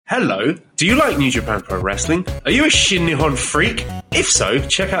Hello, do you like New Japan Pro Wrestling? Are you a Shin Nihon freak? If so,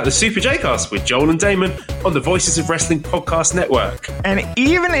 check out the Super J-Cast with Joel and Damon on the Voices of Wrestling Podcast Network. And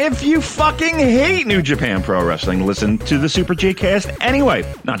even if you fucking hate New Japan Pro Wrestling, listen to the Super J-Cast anyway.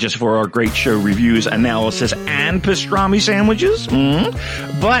 Not just for our great show reviews, analysis, and pastrami sandwiches,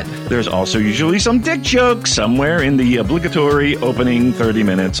 but there's also usually some dick jokes somewhere in the obligatory opening 30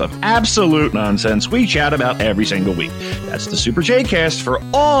 minutes of absolute nonsense we chat about every single week. That's the Super J-Cast for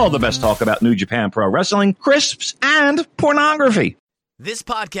all the best talk about New Japan Pro Wrestling, crisps, and pornography. This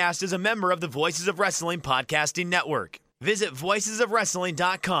podcast is a member of the Voices of Wrestling Podcasting Network. Visit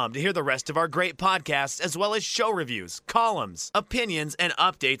voicesofwrestling.com to hear the rest of our great podcasts, as well as show reviews, columns, opinions, and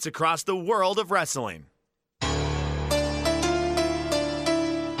updates across the world of wrestling.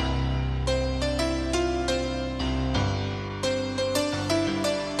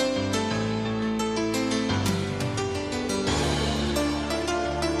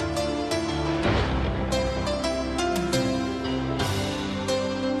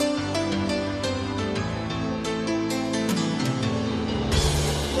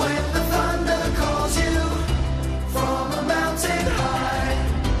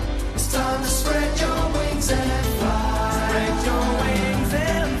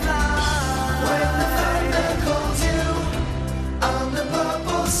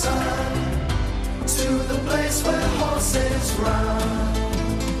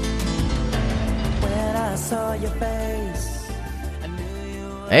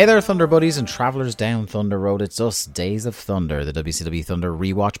 Hey there, Thunder Buddies and Travellers down Thunder Road. It's us, Days of Thunder, the WCW Thunder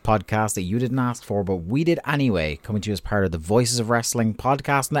rewatch podcast that you didn't ask for, but we did anyway, coming to you as part of the Voices of Wrestling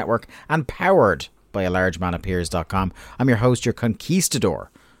Podcast Network and powered by alargemanappears.com. I'm your host, your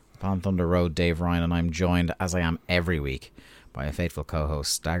conquistador upon Thunder Road, Dave Ryan, and I'm joined, as I am every week, by a faithful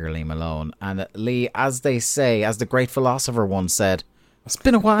co-host, Stagger Lee Malone. And Lee, as they say, as the great philosopher once said, it's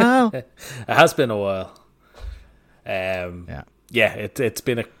been a while. It has been a while. Yeah, it's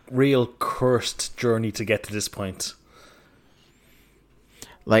been a real cursed journey to get to this point.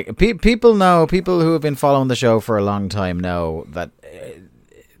 Like, people who have been following the show for a long time know that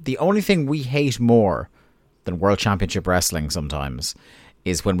the only thing we hate more than World Championship Wrestling sometimes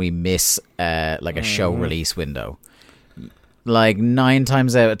is when we miss a show release window. Like 9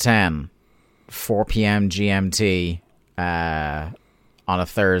 times out of 10, 4 p.m. GMT on a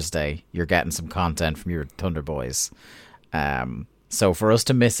Thursday, you're getting some content from your Thunder Boys. So for us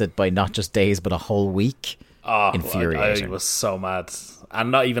to miss it by not just days but a whole week, infuriating. I was so mad,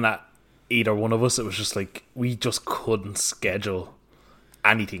 and not even at either one of us. It was just like we just couldn't schedule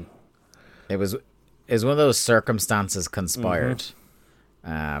anything. It was one of those circumstances conspired.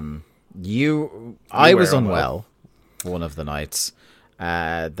 I was unwell one of the nights.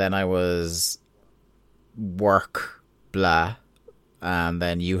 Then I was work blah, and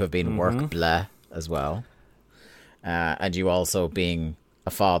then you have been work blah as well. And you also being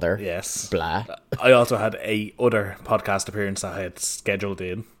a father. Yes. Blah. I also had a other podcast appearance that I had scheduled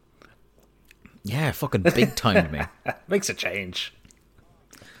in. Yeah, fucking big timed me. Makes a change.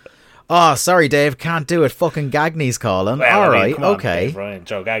 Oh, sorry, Dave, can't do it. Fucking Gagny's calling. Well, Alright, come on, okay. Dave Ryan,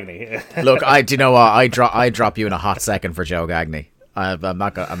 Joe Gagny. Look, do you know what? I drop you in a hot second for Joe Gagny. I'm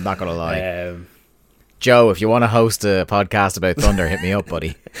not gonna lie. Joe, if you want to host a podcast about Thunder, hit me up,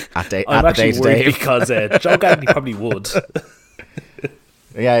 buddy. I'm actually worried because Joe Gagny probably would.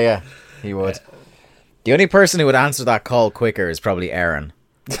 Yeah, he would. The only person who would answer that call quicker is probably Aaron.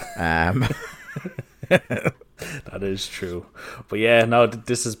 That is true. But yeah, no,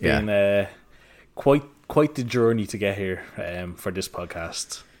 this has been quite the journey to get here for this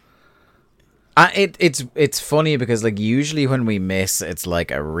podcast. It's funny because like usually when we miss, it's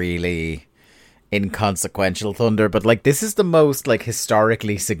like a really inconsequential Thunder, but like this is the most like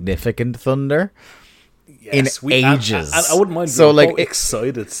historically significant Thunder in ages. And I wouldn't mind being so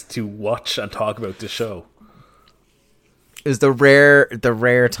excited to watch and talk about this show. Is the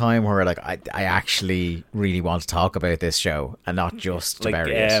rare time where like I actually really want to talk about this show and not just like, about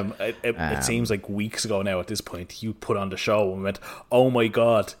it. It seems like weeks ago now at this point you put on the show and went, oh my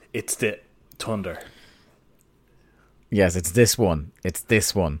god, it's the Thunder. Yes, it's this one.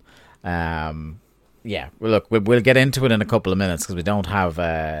 Yeah, well, look, we'll get into it in a couple of minutes because we don't have,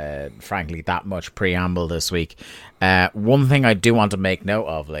 frankly, that much preamble this week. One thing I do want to make note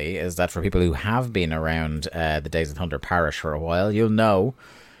of, Lee, is that for people who have been around the Days of Thunder parish for a while, you'll know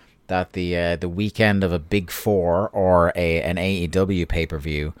that the weekend of a Big Four or an AEW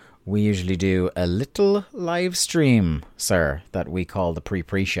pay-per-view, we usually do a little live stream, sir, that we call the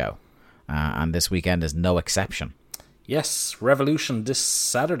pre-show. And this weekend is no exception. Yes, Revolution this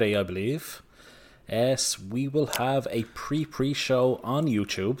Saturday, I believe. Yes, we will have a pre-show on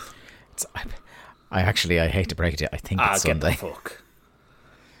YouTube. I hate to break it to you, I think it's Sunday. Get the fuck.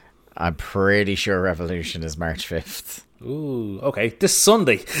 I'm pretty sure Revolution is March 5th. Ooh, okay. This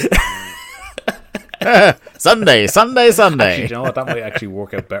Sunday. Sunday. Actually, you know what? That might actually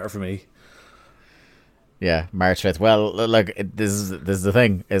work out better for me. Yeah, March 5th. Well, look, this is the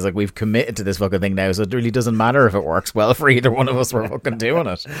thing. Is like we've committed to this fucking thing now, so it really doesn't matter if it works well for either one of us. We're fucking doing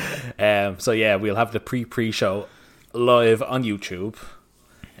it. So yeah, we'll have the pre-show live on YouTube.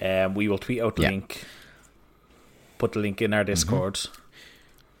 We will tweet out the link. Put the link in our Discord.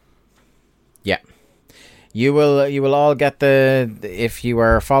 Yeah. You will all get if you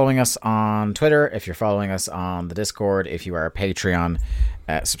are following us on Twitter, if you're following us on the Discord, if you are a Patreon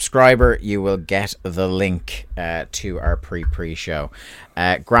subscriber, you will get the link to our pre-show.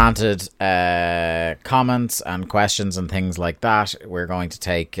 Granted, comments and questions and things like that, we're going to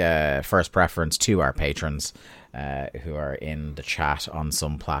take first preference to our patrons who are in the chat on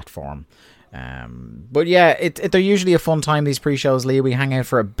some platform. But yeah, they're usually a fun time, these pre-shows, Lee. We hang out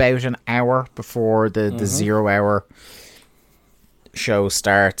for about an hour before the 0 hour show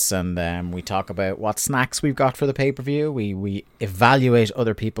starts, and we talk about what snacks we've got for the pay-per-view. We evaluate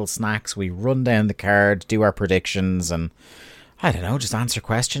other people's snacks, we run down the card, do our predictions, and I don't know, just answer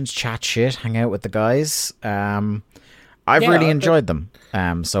questions, chat shit, hang out with the guys. I've really enjoyed them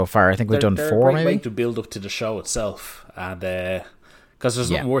so far. I think we've done 4 maybe. Way to build up to the show itself, and because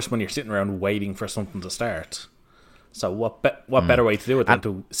there's nothing worse when you're sitting around waiting for something to start. So what better way to do it than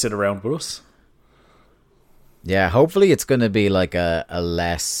to sit around with us? Yeah, hopefully it's going to be like a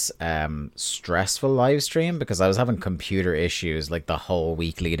less stressful live stream, because I was having computer issues like the whole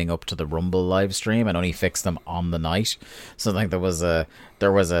week leading up to the Rumble live stream and only fixed them on the night. So I think there was a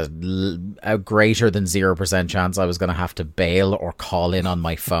greater than 0% chance I was going to have to bail or call in on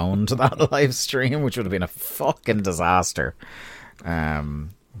my phone to that live stream, which would have been a fucking disaster.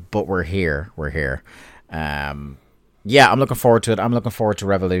 But we're here. Yeah, I'm looking forward to it. I'm looking forward to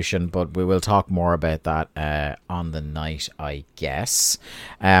Revolution, but we will talk more about that on the night, I guess.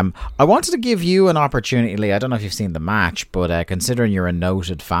 I wanted to give you an opportunity, Lee. I don't know if you've seen the match, but considering you're a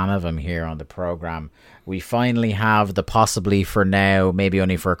noted fan of him here on the program, we finally have the possibly for now, maybe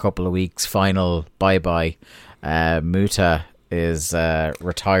only for a couple of weeks, final bye-bye. Muta is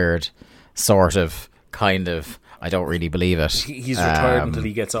retired, sort of, kind of. I don't really believe it. He's retired until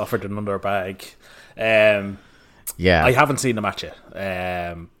he gets offered another bag. Yeah, I haven't seen the match yet.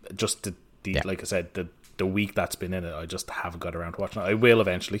 Just like I said, the week that's been in it, I just haven't got around to watching it. I will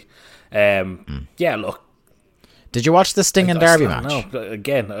eventually. Yeah, look. Did you watch the Sting and Darby match? No,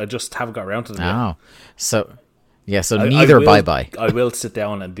 again, I just haven't got around to them. Oh, so neither bye-bye. I will sit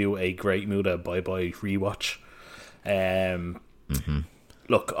down and do a Great Muta bye-bye rewatch.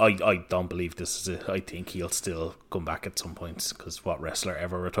 Look, I don't believe this is it. I think he'll still come back at some point, because what wrestler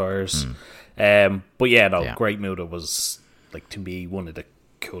ever retires? But yeah, Great Muta was, like, to me, one of the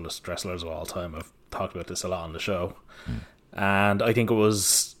coolest wrestlers of all time. I've talked about this a lot on the show. And I think it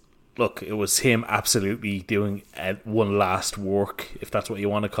was him absolutely doing one last work, if that's what you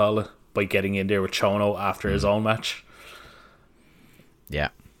want to call it, by getting in there with Chono after his own match. Yeah.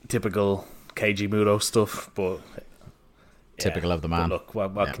 Typical KG Muto stuff, but... Typical of the man. Look,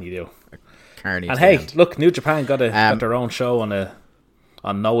 what can you do? And hey, look, New Japan got their own show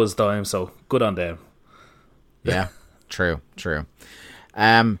on Noah's dime, so good on them. Yeah, true.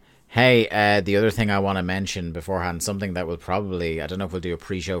 Hey, the other thing I want to mention beforehand, something that will probably, I don't know if we'll do a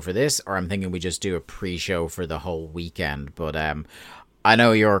pre-show for this, or I'm thinking we just do a pre-show for the whole weekend, but I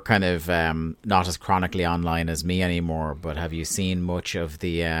know you're kind of not as chronically online as me anymore, but have you seen much of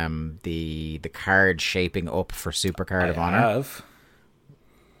the card shaping up for Supercard of Honor? I have.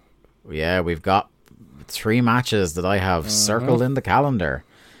 Yeah, we've got 3 matches that I have circled in the calendar.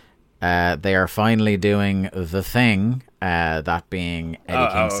 They are finally doing the thing, that being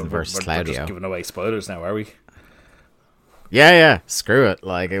Eddie Kingston versus Claudio. We're just giving away spoilers now, are we? Yeah. Screw it.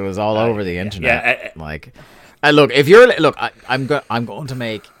 Like, it was all over the internet. I'm going to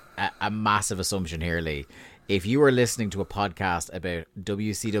make a massive assumption here, Lee. If you are listening to a podcast about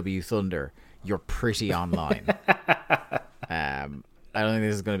WCW Thunder, you're pretty online. I don't think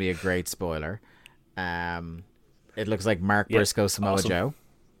this is going to be a great spoiler. It looks like Mark Briscoe, Samoa awesome. Joe.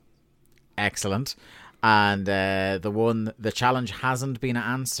 Excellent. And the challenge hasn't been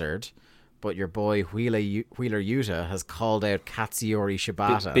answered, but your boy Wheeler Yuta has called out Katsuyori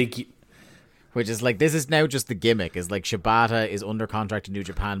Shibata. Big Which is like, this is now just the gimmick. Is like, Shibata is under contract in New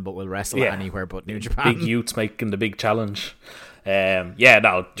Japan, but will wrestle anywhere but New Japan. Big Utes making the big challenge.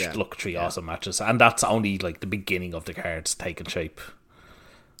 Look, 3 awesome matches. And that's only like the beginning of the cards taking shape.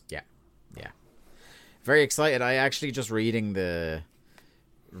 very excited. I actually just reading the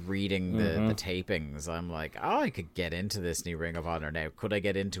tapings. I'm like, oh, I could get into this new Ring of Honor now. Could I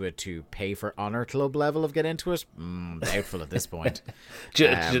get into it to pay for Honor Club level of get into it? Doubtful at this point. do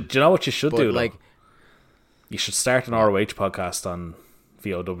you know what you should do? Like, you should start an ROH podcast on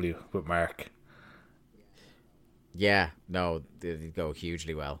VOW with Mark. Yeah, no, it'd go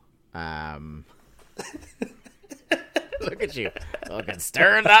hugely well. Look at you, fucking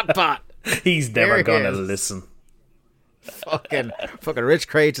stirring that pot. He's never gonna listen. Fucking Rich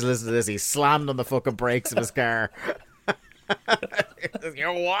Craig to listen to this. He slammed on the fucking brakes of his car.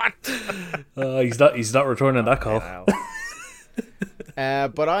 You what? He's not returning that call.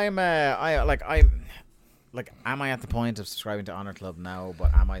 But am I at the point of subscribing to Honor Club now?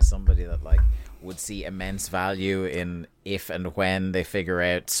 But am I somebody that like would see immense value in if and when they figure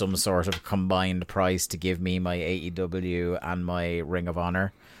out some sort of combined price to give me my AEW and my Ring of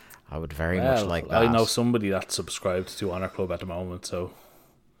Honor? I would very much like that. I know somebody that's subscribed to Honor Club at the moment, so.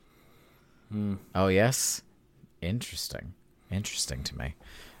 Oh, yes? Interesting to me.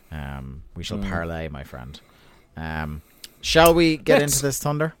 We shall parlay, my friend. Shall we get into this,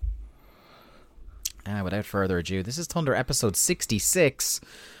 Thunder? Without further ado, this is Thunder episode 66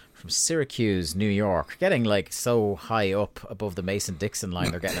 from Syracuse, New York. Getting like so high up above the Mason-Dixon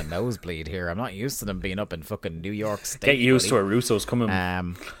line, they're getting a nosebleed here. I'm not used to them being up in fucking New York State. Get used to it, Russo's coming.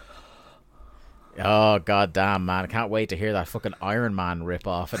 Oh, goddamn, man. I can't wait to hear that fucking Iron Man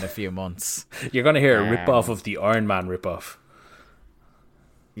rip-off in a few months. You're going to hear a rip-off of the Iron Man rip-off.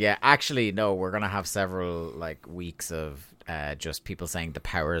 Yeah, actually, no, we're going to have several like weeks of just people saying the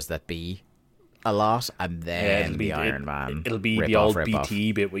powers that be a lot, and then it'll be Iron Man. It'll be the old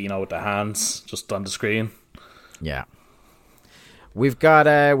BT bit with, with the hands just on the screen. Yeah. We've got,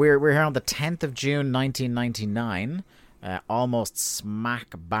 we're here on the 10th of June, 1999, almost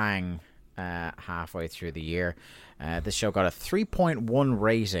smack bang halfway through the year. This show got a 3.1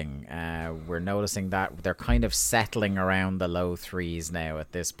 rating. We're noticing that they're kind of settling around the low threes now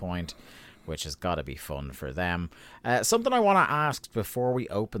at this point, which has got to be fun for them. Something I want to ask before we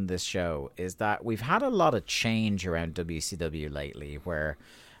open this show is that we've had a lot of change around WCW lately, where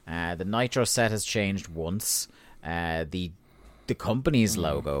the Nitro set has changed once. The company's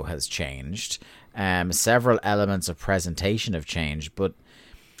logo has changed. Several elements of presentation have changed, but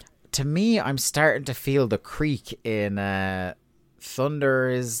to me, I'm starting to feel the creak in Thunder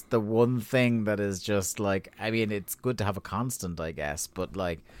is the one thing that is just like, I mean, it's good to have a constant, I guess, but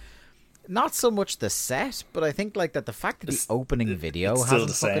like, not so much the set, but I think like that the fact that the opening video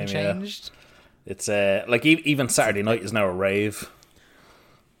hasn't fucking changed. Yeah. It's like even Saturday night is now a rave.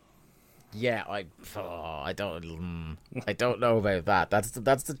 Yeah, I don't know about that.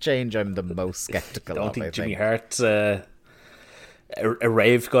 That's the change I'm the most skeptical of. I think Jimmy Hart's a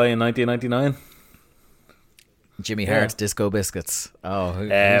rave guy in 1999. Jimmy Hart's Disco Biscuits. Oh, who's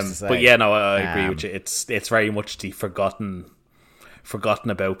to say? But yeah, no, I agree with you. It's very much the forgotten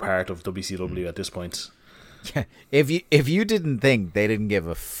about part of WCW at this point. Yeah, if you didn't think they didn't give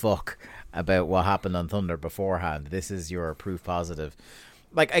a fuck about what happened on Thunder beforehand, this is your proof positive.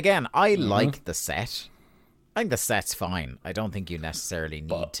 Like, again, I like the set. I think the set's fine. I don't think you necessarily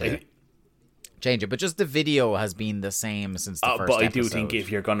need to change it, but just the video has been the same since the first episode. But I do think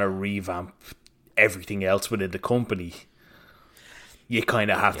if you're gonna revamp everything else within the company, you kind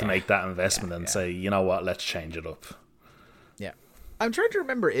of have to make that investment and say, you know what, let's change it up. Yeah, I'm trying to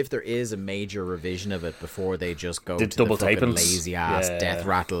remember if there is a major revision of it before they just go to double the fucking tapings. lazy ass death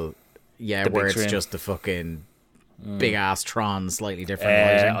rattle. Yeah, where it's just the fucking big ass Tron, slightly different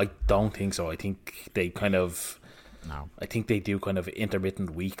lighting. I don't think so. I think they kind of. No. I think they do kind of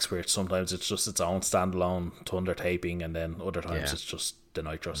intermittent weeks where sometimes it's just its own standalone Thunder taping, and then other times it's just the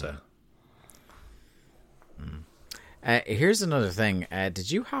Nitro set. Here's another thing.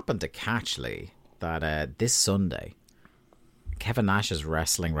 Did you happen to catch, Lee, that this Sunday Kevin Nash is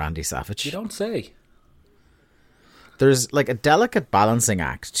wrestling Randy Savage? You don't say. There's like a delicate balancing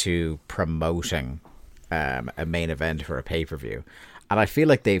act to promoting a main event for a pay-per-view, and I feel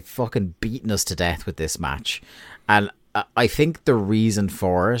like they've fucking beaten us to death with this match. And I think the reason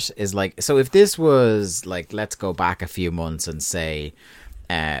for it is like, so if this was like, let's go back a few months and say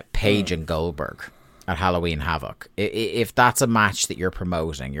Paige and Goldberg at Halloween Havoc, if that's a match that you're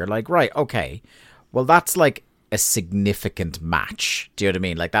promoting, you're like, right, okay, well, that's like a significant match. Do you know what I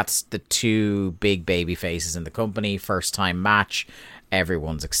mean? Like, that's the two big baby faces in the company, first time match,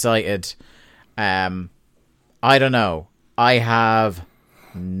 everyone's excited. I don't know. I have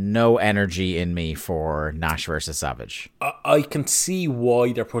no energy in me for Nash versus Savage. I can see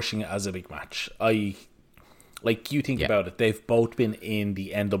why they're pushing it as a big match. Like, you think about it, they've both been in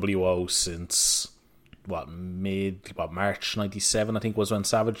the NWO since March 97, I think, was when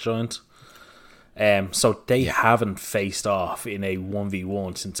Savage joined. So they haven't faced off in a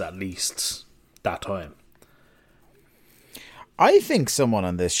 1v1 since at least that time. I think someone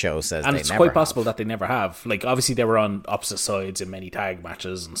on this show says and they it's never quite possible have. that they never have. Like, obviously they were on opposite sides in many tag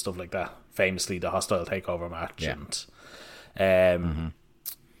matches and stuff like that. Famously the Hostile Takeover match. And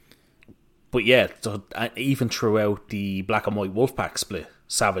but yeah, so, even throughout the Black and White Wolfpack split,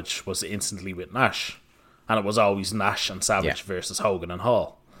 Savage was instantly with Nash, and it was always Nash and Savage versus Hogan and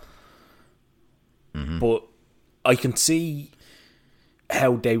Hall. But I can see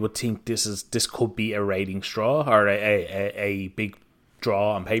how they would think this could be a rating straw or a big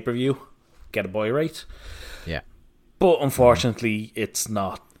draw on pay-per-view, get a buy rate. Yeah. But unfortunately, it's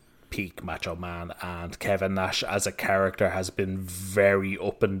not peak Macho Man, and Kevin Nash as a character has been very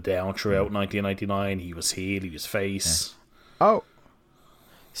up and down throughout 1999. He was heel, he was face. Yeah. Oh.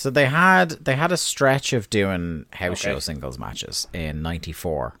 So they had a stretch of doing house show singles matches in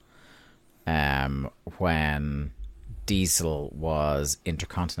 94, when Diesel was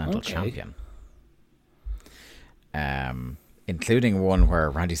Intercontinental Champion. Including one where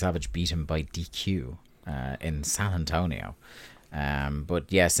Randy Savage beat him by DQ in San Antonio. But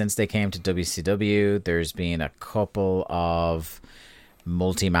yeah, since they came to WCW, there's been a couple of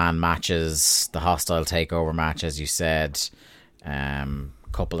multi-man matches, the Hostile Takeover match, as you said,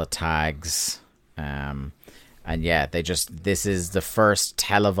 couple of tags, and yeah, this is the first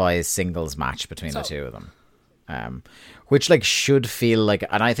televised singles match between the two of them, which like should feel like,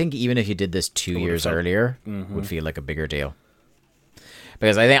 and I think even if you did this 2 years earlier, would feel like a bigger deal,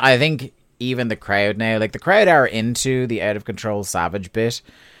 because I think even the crowd now, like the crowd are into the out of control Savage bit,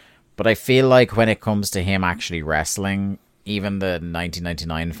 but I feel like when it comes to him actually wrestling, even the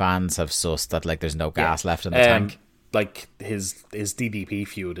 1999 fans have sussed that like there's no gas left in the tank. Like his DDP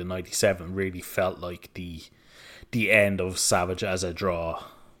feud in 97 really felt like the end of Savage as a draw.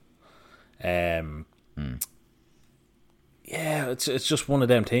 Yeah, it's just one of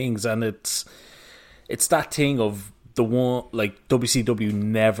them things, and it's that thing of the one, like WCW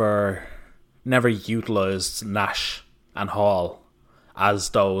never utilized Nash and Hall as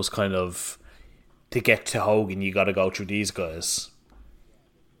those kind of, to get to Hogan you got to go through these guys.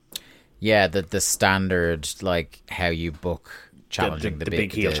 Yeah, the standard, like how you book challenging the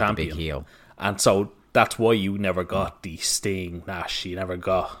big heel champion. The big heel. And so that's why you never got the Sting Nash. You never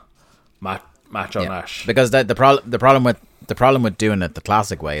got Macho Nash. Because the problem with doing it the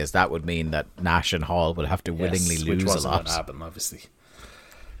classic way is that would mean that Nash and Hall would have to willingly lose which a wasn't lot. going to happen, obviously.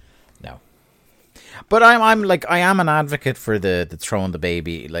 No. But I am an advocate for the throwing the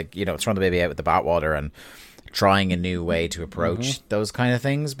baby, like, you know, throwing the baby out with the bathwater and trying a new way to approach those kind of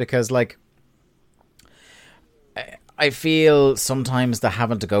things, because like I feel sometimes the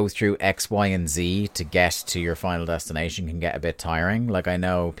having to go through X, Y, and Z to get to your final destination can get a bit tiring. Like, I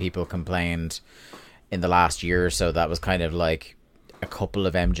know people complained in the last year or so that was kind of like a couple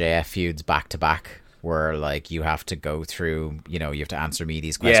of MJF feuds back to back, where like you have to go through, you know, you have to answer me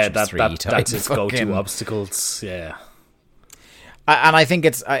these questions that's its go-to obstacles. Yeah. And I think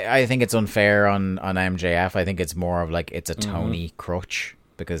it's unfair on MJF. I think it's more of like it's a Tony crutch,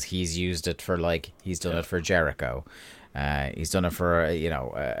 because he's used it for, like, he's done it for Jericho. He's done it for, you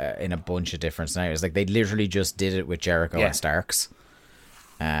know, in a bunch of different scenarios. Like, they literally just did it with Jericho and Starks.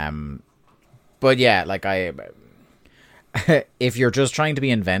 But yeah, like if you're just trying to be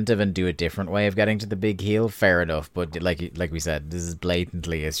inventive and do a different way of getting to the big heel, fair enough. But like we said, this is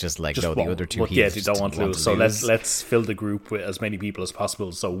blatantly, it's just like, no, the other two heels. Yeah, you don't want to lose. So let's fill the group with as many people as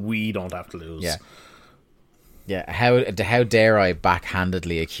possible, so we don't have to lose. Yeah. How dare I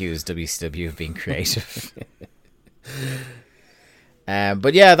backhandedly accuse WCW of being creative?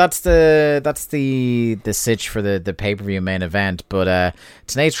 But yeah, that's the sitch for the pay-per-view main event. But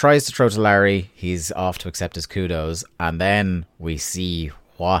Tenay tries to throw to Larry. He's off to accept his kudos, and then we see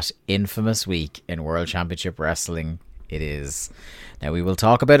what infamous week in World Championship Wrestling it is. Now, we will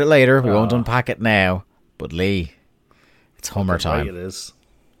talk about it later. We won't unpack it now. But Lee, it's Hummer time. It is.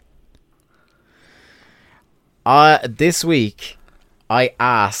 This week, I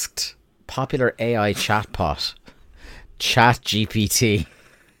asked popular AI chatbot ChatGPT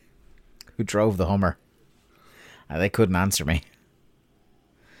who drove the Hummer, and they couldn't answer me.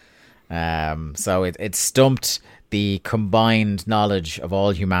 So it stumped the combined knowledge of all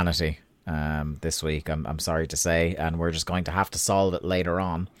humanity this week, I'm sorry to say, and we're just going to have to solve it later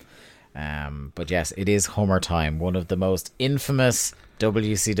on. But yes, it is Hummer time, one of the most infamous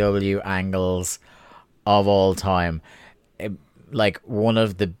WCW angles of all time. Like, one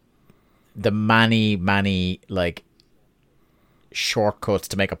of the many like shortcuts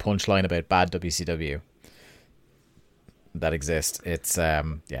to make a punchline about bad WCW. that exist. It's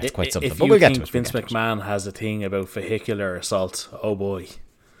it's quite something. If but you we'll get think to it. Vince McMahon has a thing about vehicular assault, oh boy.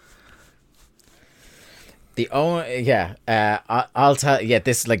 The only I'll tell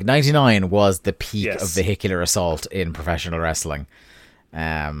this 99 was the peak of vehicular assault in professional wrestling,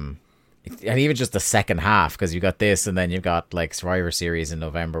 and even just the second half, because you got this and then you've got like Survivor Series in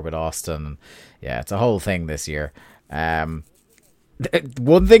November with Austin. It's a whole thing this year. One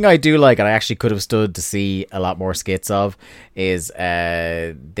thing I do like, and I actually could have stood to see a lot more skits of, is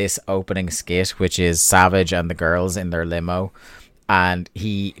this opening skit, which is Savage and the girls in their limo. And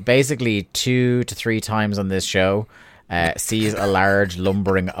he basically 2 to 3 times on this show sees a large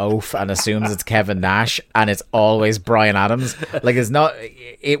lumbering oaf and assumes it's Kevin Nash, and it's always Bryan Adams. Like, it's not.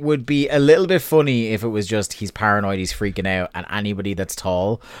 It would be a little bit funny if it was just he's paranoid, he's freaking out, and anybody that's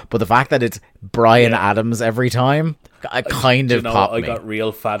tall. But the fact that it's Bryan Adams every time, I kind of popped me. I got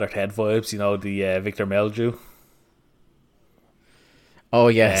real Father Ted vibes. You know, the Victor Meldrew. Oh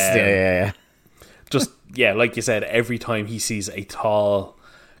yes, yeah. Just, like you said, every time he sees a tall,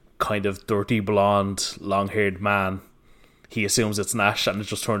 kind of dirty blonde, long-haired man, he assumes it's Nash, and it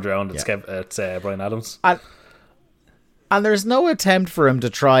just turns around, it's Bryan Adams. And there's no attempt for him to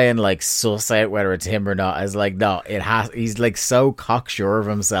try and like suss out whether it's him or not. It's like, no, it has. He's like so cocksure of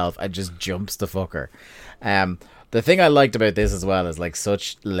himself and just jumps the fucker. The thing I liked about this as well is like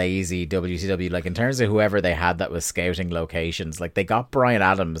such lazy WCW, like in terms of whoever they had that was scouting locations, like they got Bryan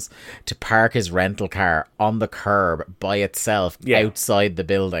Adams to park his rental car on the curb by itself outside the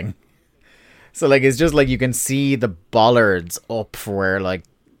building. So like, it's just like you can see the bollards up for where like,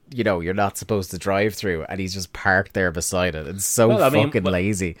 you know, you're not supposed to drive through, and he's just parked there beside it. It's so fucking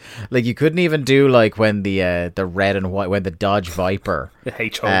lazy. Like, you couldn't even do like when the red and white, when the Dodge Viper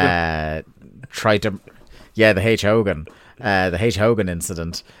H. Hogan tried to... Yeah, the H. Hogan. The H. Hogan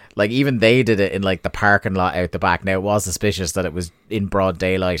incident. Like, even they did it in, like, the parking lot out the back. Now, it was suspicious that it was in broad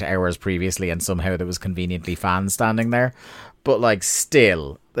daylight hours previously, and somehow there was conveniently fans standing there. But, like,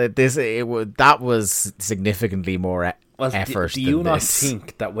 still, that was significantly more effort do you not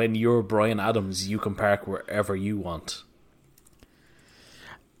think that when you're Bryan Adams, you can park wherever you want?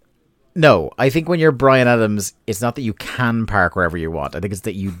 No, I think when you're Bryan Adams, it's not that you can park wherever you want. I think it's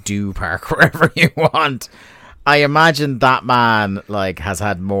that you do park wherever you want. I imagine that man like has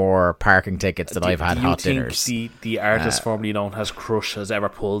had more parking tickets than I've had hot dinners. Do you think the artist formerly known as Crush has ever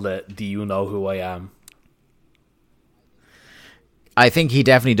pulled a "Do you know who I am"? I think he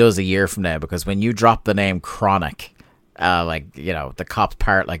definitely does a year from now, because when you drop the name Chronic, like, you know, the cops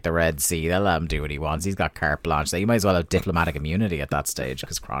part like the Red Sea, they'll let him do what he wants. He's got carte blanche. So you might as well have diplomatic immunity at that stage,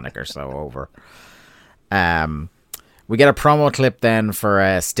 because Chronic are so over. We get a promo clip then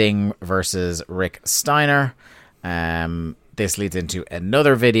for Sting versus Rick Steiner. This leads into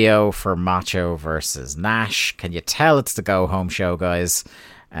another video for Macho versus Nash. Can you tell it's the go home show, guys?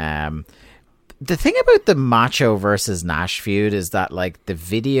 The thing about the Macho versus Nash feud is that, like, the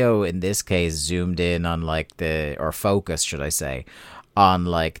video in this case zoomed in on, like, or focused, should I say, on,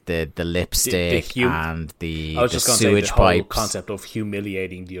 like, the lipstick and the sewage pipe. Whole concept of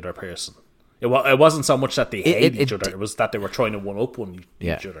humiliating the other person. It wasn't so much that they hated each other, it was that they were trying to one-up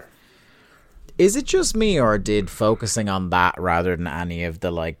each other. Is it just me, or did focusing on that rather than any of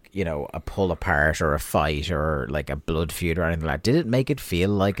the, like, you know, a pull apart or a fight or like a blood feud or anything like that, did it make it feel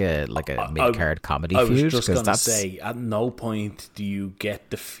like a mid-card comedy feud? I was just going to say, at no point do you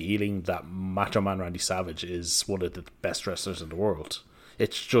get the feeling that Macho Man Randy Savage is one of the best wrestlers in the world.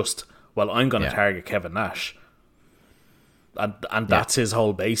 It's just, well, I'm going to target Kevin Nash. And that's his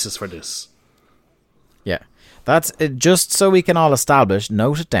whole basis for this. Yeah. That's just so we can all establish,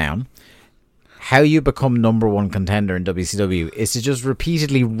 note it down, how you become number one contender in WCW is to just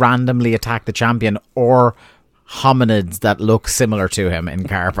repeatedly randomly attack the champion or hominids that look similar to him in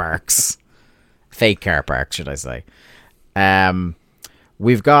car parks. Fake car parks, should I say.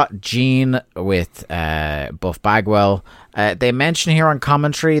 We've got Gene with Buff Bagwell. They mention here on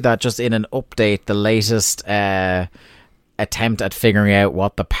commentary that just in an update, the latest attempt at figuring out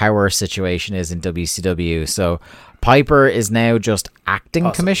what the power situation is in WCW. So Piper is now just acting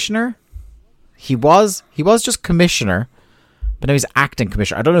commissioner. He was just commissioner, but now he's acting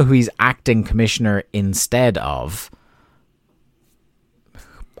commissioner. I don't know who he's acting commissioner instead of.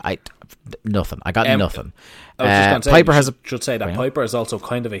 Nothing. I got nothing. I was just going to say, should say that Piper is also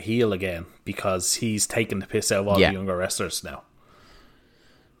kind of a heel again, because he's taking the piss out of all the younger wrestlers now.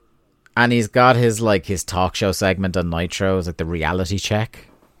 And he's got his talk show segment on Nitro, it's like the reality check.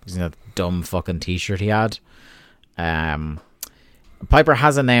 He's that dumb fucking t-shirt he had. Piper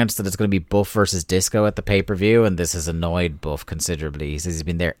has announced that it's going to be Buff versus Disco at the pay-per-view, and this has annoyed Buff considerably. He says he's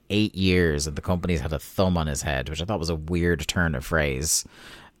been there 8 years, and the company's had a thumb on his head, which I thought was a weird turn of phrase.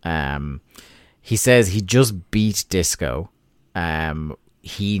 He says he just beat Disco.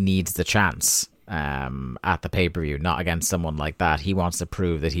 He needs the chance at the pay-per-view, not against someone like that. He wants to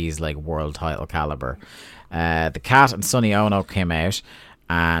prove that he's like world title caliber. The Cat and Sonny Ono came out,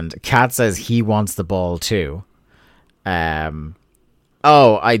 and Cat says he wants the ball too.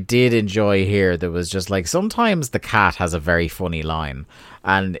 I did enjoy here. There was just like, sometimes the Cat has a very funny line,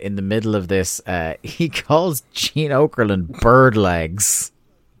 and in the middle of this, he calls Gene Okerlund bird legs,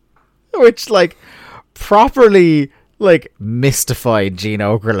 which like properly like mystified Gene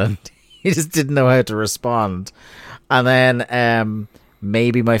Okerlund. He just didn't know how to respond. And then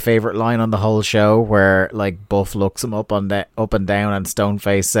maybe my favorite line on the whole show, where like Buff looks him up and down, and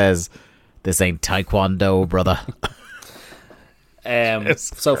Stoneface says, "This ain't Taekwondo, brother."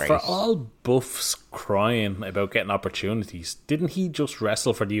 So great. For all Buff's crying about getting opportunities, didn't he just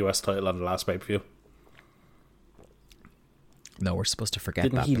wrestle for the US title on the last pay-per-view? No, we're supposed to forget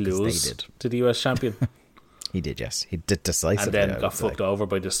didn't that. Didn't he lose to the US champion? He did, yes. He did decisively. And then got fucked over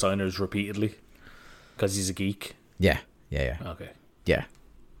by the Steiners repeatedly because he's a geek. Yeah. Okay. Yeah.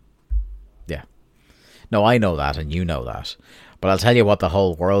 No, I know that, and you know that. But I'll tell you what the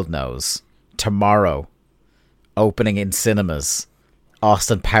whole world knows. Tomorrow, opening in cinemas,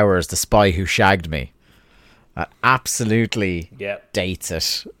 Austin Powers, The Spy Who Shagged Me. That absolutely dates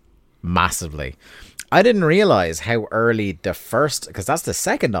it massively. I didn't realise how early the first... Because that's the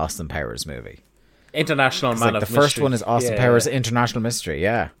second Austin Powers movie. International Man of Mystery. The first one is Austin Powers International Mystery,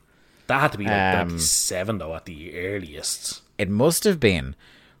 yeah. That had to be like 97, though, at the earliest. It must have been.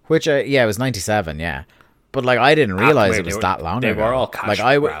 Which, it was 97, yeah. But, like, I didn't realise it was that long ago. They were all cash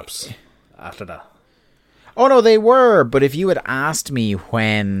grabs after that. Oh, no, they were. But if you had asked me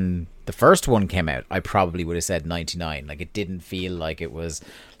when the first one came out, I probably would have said 99. Like, it didn't feel like it was...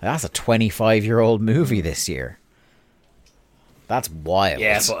 Like, that's a 25-year-old movie this year. That's wild.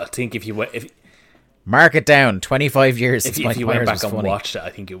 Yeah, but I think if you... Mark it down, 25 years if since you went back and watched it,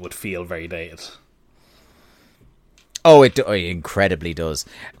 I think it would feel very dated. Oh, it incredibly does.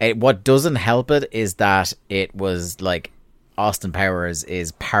 What doesn't help it is that it was like Austin Powers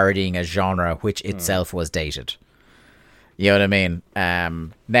is parodying a genre which itself was dated. You know what I mean?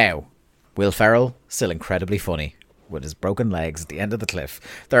 Now, Will Ferrell, still incredibly funny with his broken legs at the end of the cliff.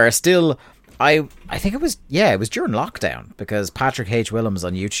 There are still... I think it was during lockdown, because Patrick H. Willems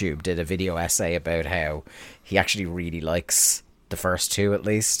on YouTube did a video essay about how he actually really likes the first two, at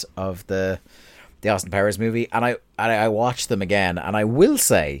least, of the Austin Powers movie, and I watched them again, and I will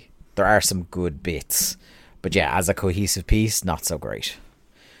say there are some good bits, but yeah, as a cohesive piece, not so great.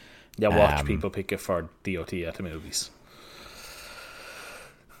 Yeah, watch people pick it for DOT at the movies.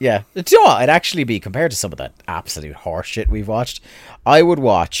 Yeah, do you know what? It'd actually be, compared to some of that absolute horse shit we've watched, I would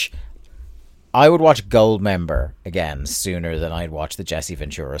watch Goldmember again sooner than I'd watch the Jesse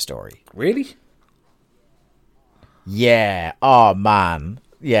Ventura story. Really? Yeah. Oh, man.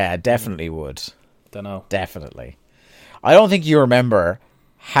 Yeah, definitely would. Don't know. Definitely. I don't think you remember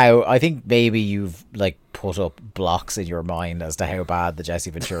how... I think maybe you've, like, put up blocks in your mind as to how bad the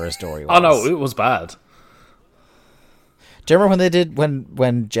Jesse Ventura story was. Oh, no, it was bad. Do you remember when they did...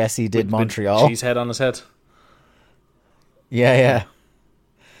 When Jesse did Montreal? Cheese head on his head? Yeah.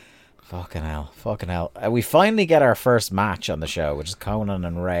 Fucking hell. We finally get our first match on the show, which is Conan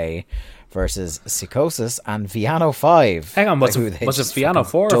and Ray versus Psychosis and Viano 5. Hang on, was it Viano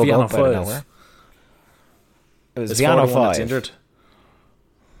 4 or Viano 5? It was Viano 5. Injured?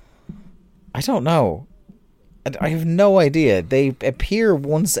 I don't know. I have no idea. They appear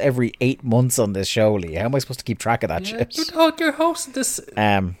once every 8 months on this show, Lee. How am I supposed to keep track of that shit? You're hosting this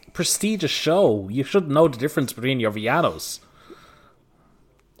prestigious show. You should know the difference between your Vianos.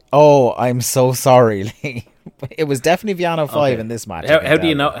 Oh, I'm so sorry, Lee. It was definitely Viano 5 in this match. How do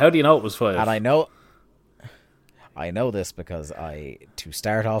you know? How do you know it was 5? And I know this because to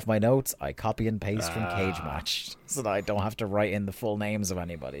start off my notes, I copy and paste from Cage Match so that I don't have to write in the full names of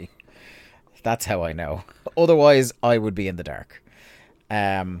anybody. That's how I know. Otherwise, I would be in the dark.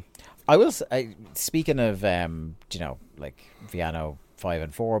 I will. Speaking of, like Viano 5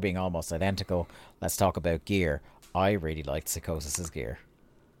 and 4 being almost identical, let's talk about gear. I really liked Psychosis's gear.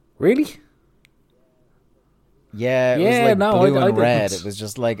 Really? Yeah, it was like blue and red. It was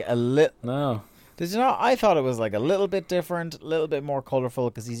just like a little... No. Did you know? I thought it was like a little bit different, a little bit more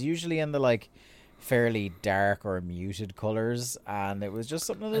colourful, because he's usually in the like fairly dark or muted colours, and it was just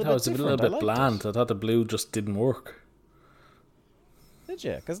something a little bit different. It was a little bit bland. I thought the blue just didn't work. Did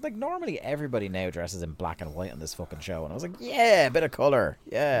you? Because like normally everybody now dresses in black and white on this fucking show, and I was like, yeah, a bit of color,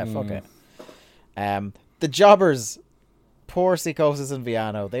 yeah, fuck it. The jobbers, poor Psychosis and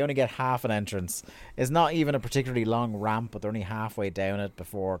Viano, they only get half an entrance. It's not even a particularly long ramp, but they're only halfway down it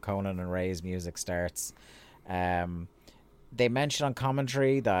before Conan and Ray's music starts. They mentioned on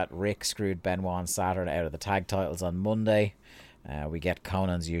commentary that Rick screwed Benoit and Saturn out of the tag titles on Monday. We get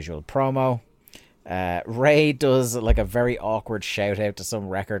Conan's usual promo. Ray does like a very awkward shout out to some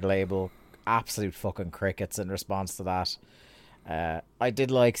record label. Absolute fucking crickets in response to that. I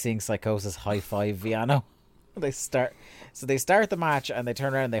did like seeing Psychosis high five Viano. They start the match and they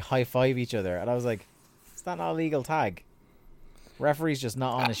turn around and they high five each other, and I was like, is that not a legal tag? Referee's just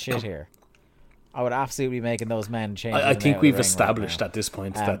not on his shit here. I would absolutely be making those men change. I think we've established at this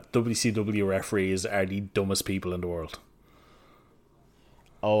point that WCW referees are the dumbest people in the world.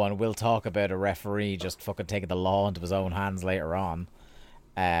 Oh, and we'll talk about a referee just fucking taking the law into his own hands later on.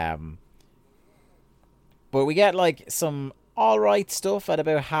 But we get like some alright stuff at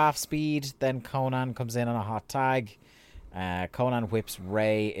about half speed. Then Conan comes in on a hot tag. Conan whips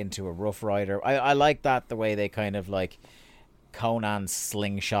Ray into a Rough Rider. I like that, the way they kind of like Conan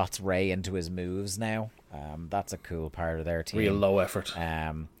slingshots Ray into his moves now. That's a cool part of their team. Real low effort.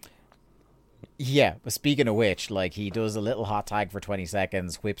 Yeah, but speaking of which, like, he does a little hot tag for 20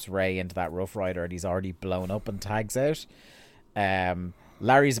 seconds, whips Ray into that Rough Rider, and he's already blown up and tags out.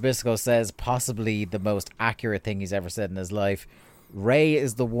 Larry Zbyszko says possibly the most accurate thing he's ever said in his life. Ray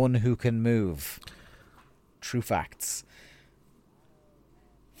is the one who can move. True facts.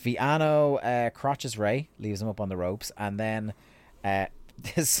 Viano crotches Ray, leaves him up on the ropes, and then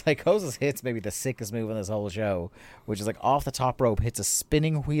Psychosis hits maybe the sickest move on this whole show, which is like off the top rope, hits a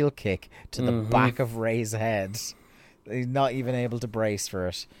spinning wheel kick to the back of Ray's head. He's not even able to brace for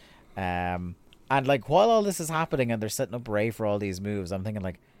it. And like while all this is happening and they're setting up Ray for all these moves, I'm thinking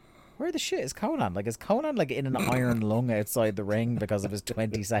like, where the shit is Conan? Like, is Conan like in an iron lung outside the ring because of his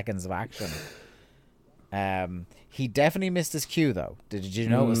 20 seconds of action? He definitely missed his cue though. Did you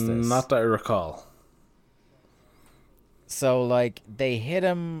notice this? Not that I recall. So like they hit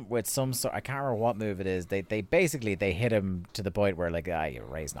him with some sort, I can't remember what move it is. They basically they hit him to the point where like,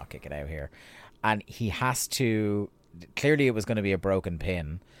 Ray's not kicking out here, and he has to. Clearly, it was going to be a broken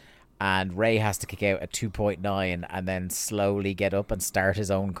pin, and Ray has to kick out at 2.9 and then slowly get up and start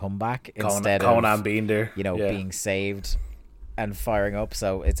his own comeback instead of Conan being there, being saved and firing up.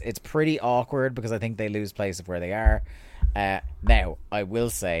 So it's pretty awkward because I think they lose place of where they are. Now I will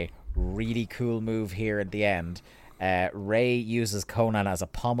say, really cool move here at the end. Ray uses Conan as a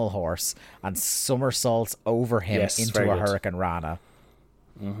pommel horse and somersaults over him into a Hurricane Rana.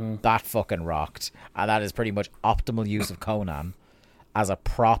 That fucking rocked. And that is pretty much optimal use of Conan as a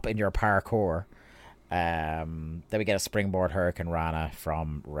prop in your parkour. Then we get a springboard Hurricane Rana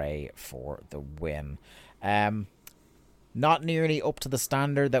from Ray for the win. Not nearly up to the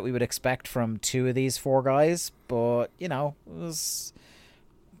standard that we would expect from two of these four guys, but, it was...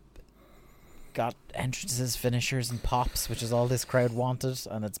 Got entrances, finishers, and pops, which is all this crowd wanted,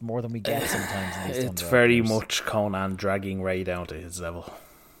 and it's more than we get sometimes in these It's very much Conan dragging Ray down to his level,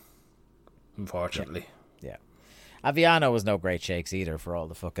 unfortunately. Yeah. Aviano was no great shakes either for all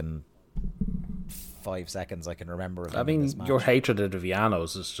the fucking 5 seconds I can remember of him. I mean, this match. your hatred of the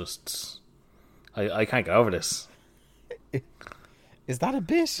Vianos is just... I can't get over this. Is that a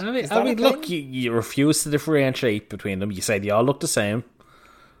bit? I mean look, you refuse to differentiate between them. You say they all look the same.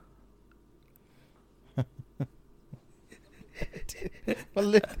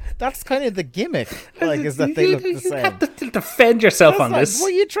 Well, that's kind of the gimmick. Like, is that they look the same? You have to defend yourself on this. What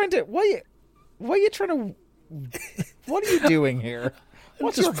are you trying to? What are you doing here?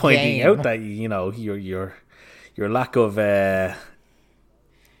 What's I'm just pointing out that your lack of. You're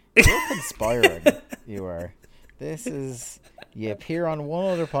conspiring. You are. This is. You appear on one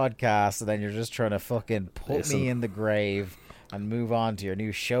other podcast, and then you're just trying to fucking put me in the grave and move on to your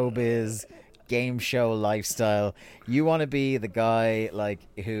new showbiz game show lifestyle. You want to be the guy like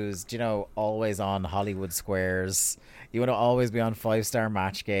who's always on Hollywood Squares. You want to always be on 5-Star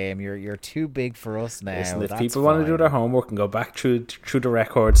Match Game. You're too big for us now. Listen, if people want to do their homework and go back through the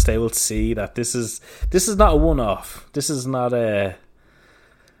records, they will see that this is not a one-off. This is not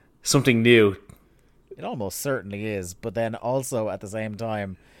something new. It almost certainly is, but then also at the same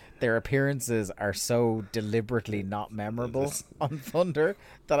time, their appearances are so deliberately not memorable on Thunder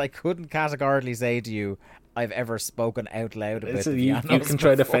that I couldn't categorically say to you I've ever spoken out loud about the you can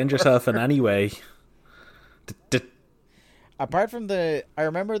try to defend yourself in any way. Apart from I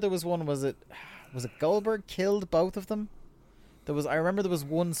remember there was one, was it Goldberg killed both of them I remember there was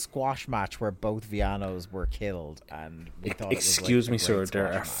one squash match where both Vianos were killed, and we thought excuse it was me, like sir,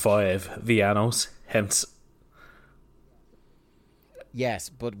 there are 5 Vianos, hence. Yes,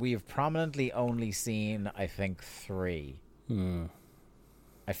 but we've prominently only seen, I think, 3.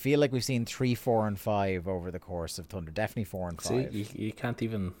 I feel like we've seen 3, 4, and 5 over the course of Thunder. Definitely 4 and 5. See, you can't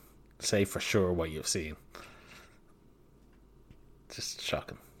even say for sure what you've seen. Just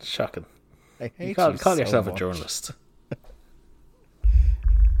shocking. I hate Call so yourself much. a journalist.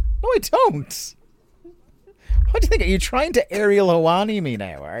 No, I don't. What do you think? Are you trying to Ariel Hawani me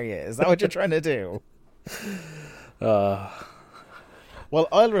now, are you? Is that what you're trying to do? Well,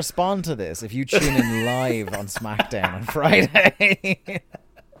 I'll respond to this if you tune in live on SmackDown on Friday.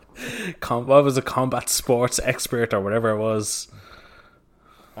 What was a combat sports expert or whatever it was?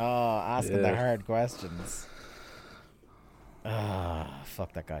 Oh, asking the hard questions.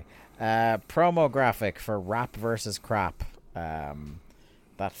 Fuck that guy. Promo graphic for Rap versus Crap.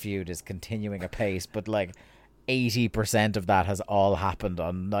 That feud is continuing apace, but like 80% of that has all happened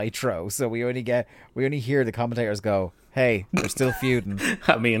on Nitro. So we only hear the commentators go, "Hey, they're still feuding."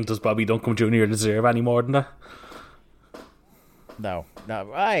 I mean, does Bobby Duncombe Jr. deserve any more than that? No.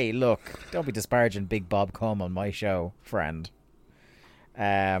 Hey, look, don't be disparaging Big Bob Cum on my show, friend.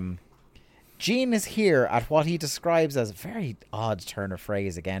 Gene is here at what he describes as a very odd turn of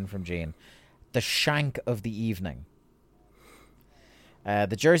phrase again from Gene, the shank of the evening.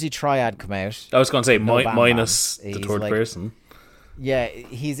 The Jersey Triad come out. I was going to say No Bam minus Bam. the He's third like- person. Yeah,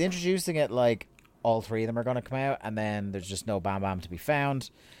 he's introducing it like all 3 of them are going to come out, and then there's just no Bam Bam to be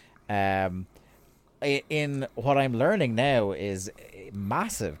found. In what I'm learning now is a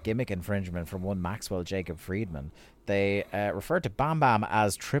massive gimmick infringement from one Maxwell Jacob Friedman. They refer to Bam Bam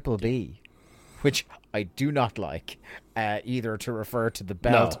as Triple B, which I do not like, either to refer to the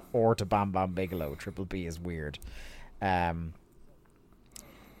belt or to Bam Bam Bigelow. Triple B is weird.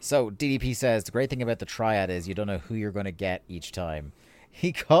 So DDP says the great thing about the Triad is you don't know who you're going to get each time.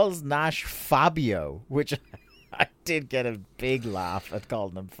 He calls Nash Fabio, which I did get a big laugh at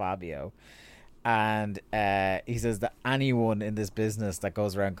calling him Fabio. And he says that anyone in this business that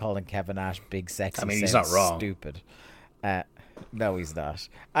goes around calling Kevin Nash big sexy, I mean, he's sounds not wrong. stupid. No, he's not.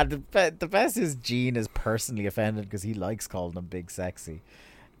 And the best is Gene is personally offended because he likes calling him big sexy.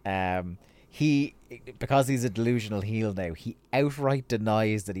 Because he's a delusional heel now, he outright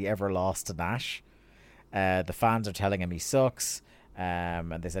denies that he ever lost to Nash. The fans are telling him he sucks.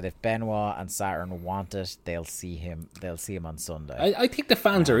 And they said if Benoit and Saturn want it, they'll see him on Sunday. I think the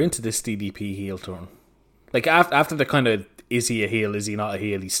fans are into this DDP heel turn. Like after the kind of is he a heel, is he not a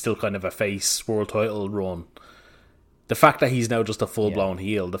heel? He's still kind of a face world title run. The fact that he's now just a full blown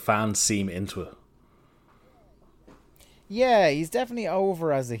heel, the fans seem into it. Yeah, he's definitely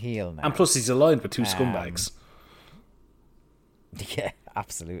over as a heel now. And plus, he's aligned with 2 scumbags. Yeah,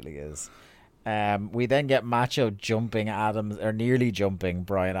 absolutely is. We then get Macho jumping Adams, or nearly jumping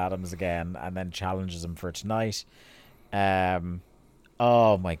Brian Adams again, and then challenges him for tonight.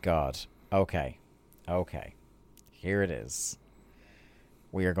 Oh my god. Okay. Here it is.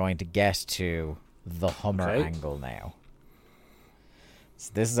 We are going to get to the Hummer angle now.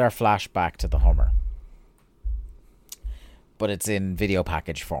 So this is our flashback to the Hummer. But it's in video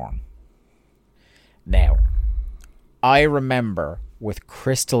package form. Now, I remember with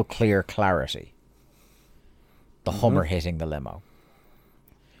crystal clear clarity the Hummer hitting the limo.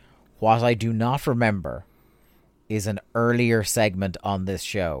 What I do not remember is an earlier segment on this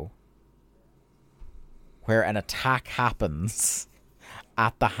show where an attack happens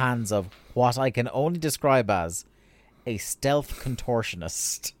at the hands of what I can only describe as a stealth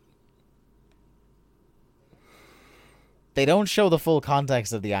contortionist. They don't show the full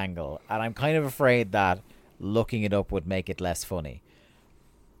context of the angle, and I'm kind of afraid that looking it up would make it less funny.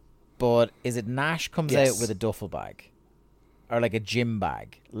 But is it Nash comes out with a duffel bag, or like a gym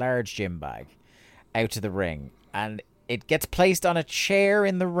bag, large gym bag, out to the ring, and it gets placed on a chair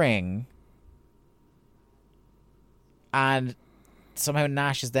in the ring, and somehow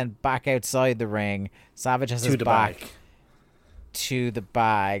Nash is then back outside the ring. Savage has his back to the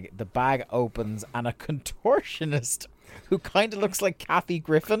bag. The bag opens, and a contortionist who kind of looks like Kathy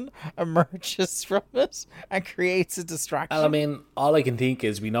Griffin emerges from it and creates a distraction. I mean, all I can think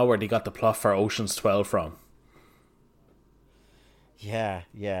is we know where they got the plot for Ocean's 12 from. Yeah.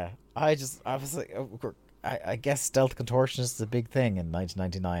 I was like, I guess stealth contortionist is a big thing in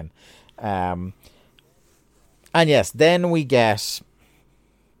 1999. And yes, then we get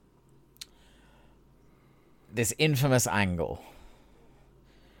this infamous angle.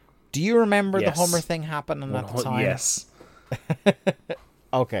 Do you remember the Hummer thing happening at the time? Yes.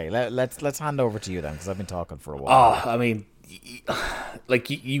 Okay, let's hand over to you then, because I've been talking for a while. Oh, I mean, like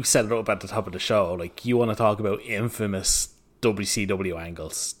you set it up at the top of the show. Like, you want to talk about infamous WCW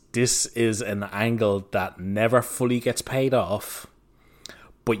angles. This is an angle that never fully gets paid off,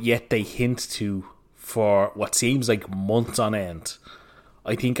 but yet they hint to for what seems like months on end.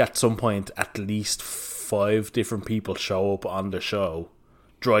 I think at some point at least 5 different people show up on the show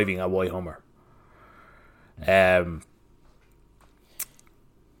driving a white Hummer.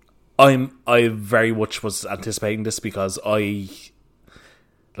 I very much was anticipating this because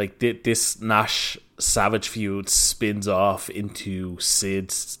this Nash Savage feud spins off into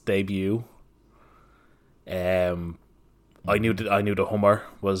Sid's debut. I knew the Hummer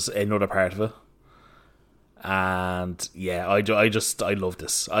was another part of it, and yeah, I love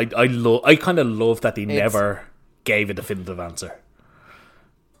this. I kind of love that they never gave a definitive answer.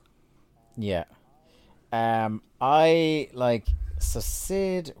 Yeah. So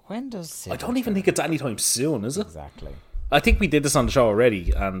Sid, when does Sid? I don't even think it's anytime soon, is it? Exactly. I think we did this on the show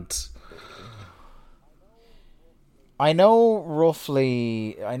already, and I know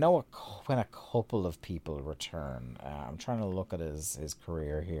roughly. I know when a couple of people return. I'm trying to look at his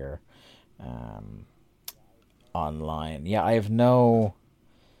career here, online. Yeah, I have no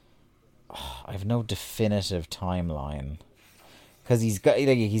definitive timeline. Because he's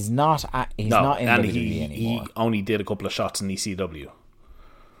not in WWE anymore. He only did a couple of shots in ECW.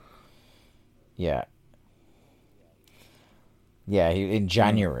 Yeah. Yeah, in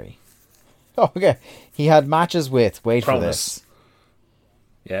January. Oh, okay. He had matches with, wait for this.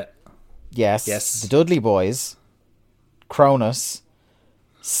 Yeah. Yes. The Dudley Boys, Cronus,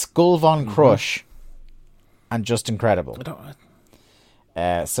 Skull Von Crush, and Just Incredible.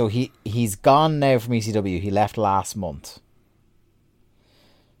 So he's gone now from ECW. He left last month.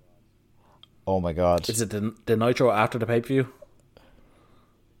 Oh my god. Is it the Nitro after the pay-per-view?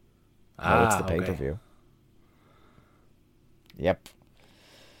 No, it's the pay-per-view. Yep.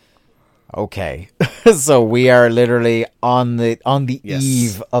 Okay. So we are literally on the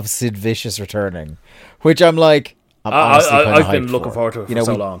eve of Sid Vicious returning, which I'm like, I've been looking forward to it for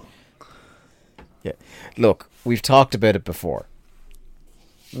so long. Yeah. Look, we've talked about it before.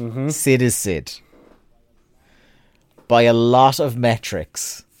 Mm-hmm. Sid is Sid. By a lot of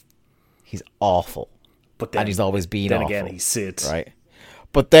metrics, he's awful. But then, and he's always been then awful. Then again, he's Sid. Right?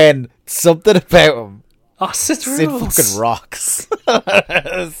 But then, something about him. Oh, Sid fucking rocks.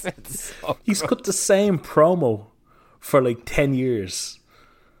 He's cut the same promo for like 10 years.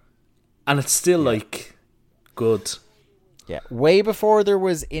 And it's still like good. Yeah. Way before there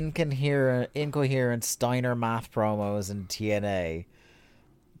was incoherent Steiner math promos in TNA,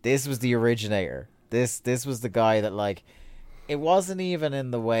 this was the originator. This was the guy that, like, it wasn't even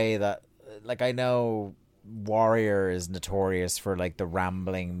in the way that, like, I know Warrior is notorious for, like, the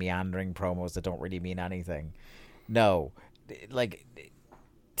rambling, meandering promos that don't really mean anything. No, like,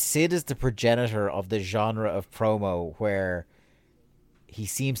 Sid is the progenitor of the genre of promo where he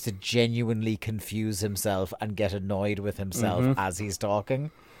seems to genuinely confuse himself and get annoyed with himself as he's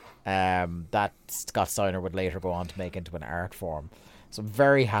talking. That Scott Steiner would later go on to make into an art form. So I'm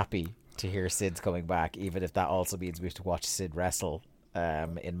very happy to hear Sid's coming back, even if that also means we have to watch Sid wrestle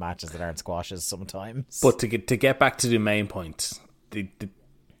in matches that aren't squashes sometimes. But to get back to the main point, the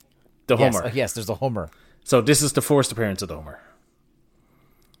Hummer. Yes, there's a Hummer. So this is the first appearance of the Hummer.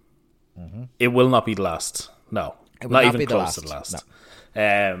 Mm-hmm. It will not be the last. No, it will not even close to the last.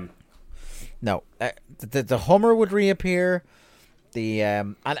 No, the Hummer would reappear.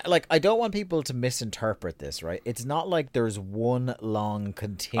 And like, I don't want people to misinterpret this, right? It's not like there's one long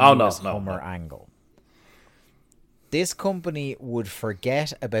continuous Hummer angle. This company would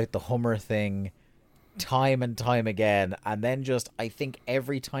forget about the Hummer thing time and time again, and then just, I think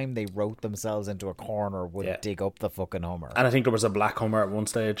every time they wrote themselves into a corner would dig up the fucking Hummer. And I think there was a black Hummer at one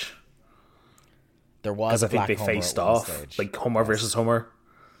stage. There was a black Hummer. I think they faced off, stage. like Hummer versus Hummer.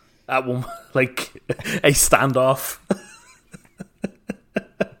 At one, like a standoff.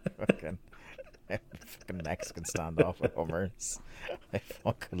 fucking Mexican standoff with Hummers. I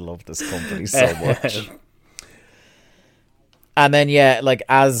fucking love this company so much. And then, like,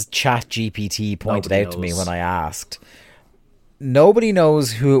 as ChatGPT pointed out to me when I asked, nobody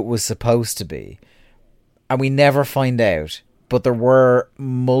knows who it was supposed to be. And we never find out. But there were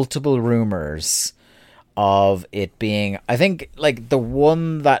multiple rumors of it being, I think, like, the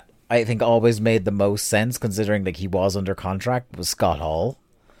one that I think always made the most sense, considering, like, he was under contract, was Scott Hall.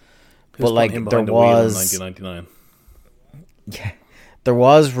 But, like, there was 1999. Yeah, there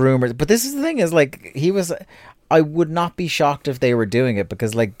was rumors. But this is the thing, is, like, he was, I would not be shocked if they were doing it,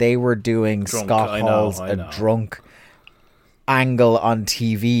 because, like, they were doing Scott Hall's a drunk. angle on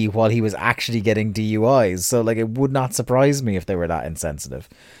TV while he was actually getting DUIs. So, like, it would not surprise me if they were that insensitive.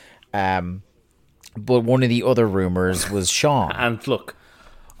 But one of the other rumours was Shawn. And look,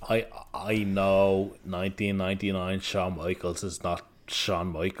 I know 1999 Shawn Michaels is not Shawn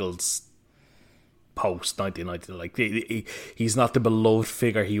Michaels post 1990. Like, he's not the beloved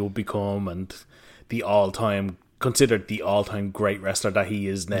figure he will become and considered the all-time great wrestler that he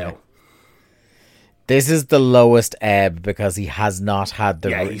is now. Yeah. This is the lowest ebb because he has not had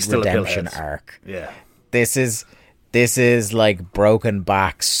the redemption arc. Yeah. This is like broken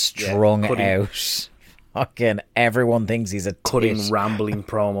back, strung out. Fucking everyone thinks he's a cutting rambling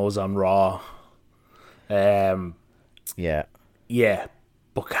promos on Raw. Yeah. Yeah.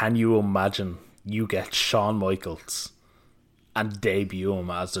 But can you imagine you get Shawn Michaels and debut him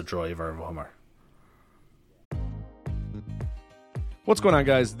as the driver of Hummer? What's going on,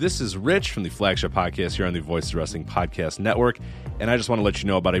 guys? This is Rich from the flagship podcast here on the Voices of Wrestling Podcast Network, and I just want to let you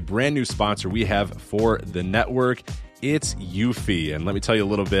know about a brand new sponsor we have for the network. It's Eufy, and let me tell you a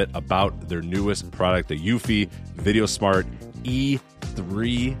little bit about their newest product, the Eufy VideoSmart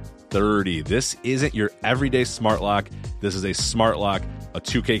E330. This isn't your everyday smart lock. This is a smart lock, a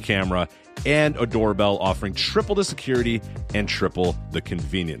 2K camera, and a doorbell offering triple the security and triple the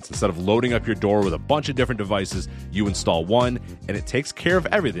convenience. Instead of loading up your door with a bunch of different devices, you install one, and it takes care of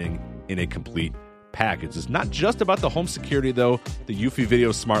everything in a complete package. It's not just about the home security, though. The Eufy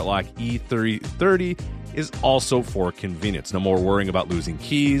Video Smart Lock E330 is also for convenience. No more worrying about losing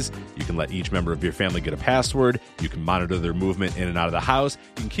keys. You can let each member of your family get a password. You can monitor their movement in and out of the house.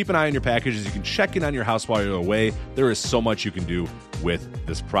 You can keep an eye on your packages. You can check in on your house while you're away. There is so much you can do with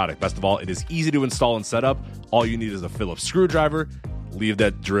this product. Best of all, it is easy to install and set up. All you need is a Phillips screwdriver. Leave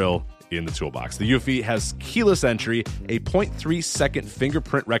that drill in the toolbox. The Eufy has keyless entry, a 0.3-second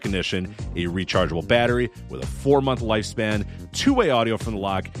fingerprint recognition, a rechargeable battery with a 4-month lifespan, two-way audio from the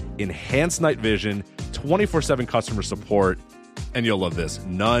lock, enhanced night vision, 24/7 customer support, and you'll love this,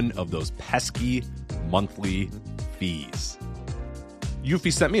 none of those pesky monthly fees.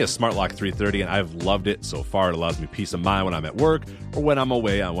 Eufy sent me a Smart Lock 330, and I've loved it so far. It allows me peace of mind when I'm at work or when I'm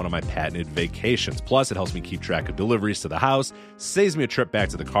away on one of my patented vacations. Plus, it helps me keep track of deliveries to the house, saves me a trip back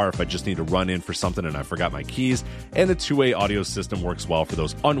to the car if I just need to run in for something and I forgot my keys, and the two-way audio system works well for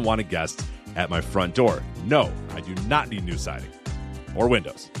those unwanted guests at my front door. No, I do not need new siding or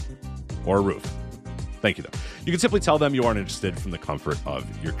windows or a roof. Thank you, though. You can simply tell them you aren't interested from the comfort of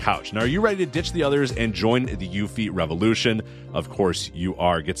your couch. Now, are you ready to ditch the others and join the Eufy revolution? Of course you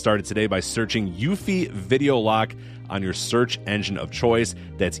are. Get started today by searching Eufy Video Lock on your search engine of choice.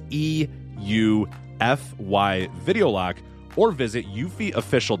 That's EUFY Video Lock, or visit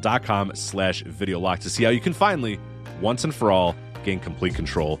eufyofficial.com/video lock to see how you can finally, once and for all, gain complete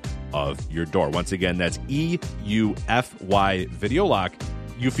control of your door. Once again, that's EUFY Video Lock,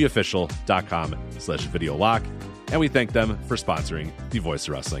 eufyofficial.com/video lock, and we thank them for sponsoring the Voice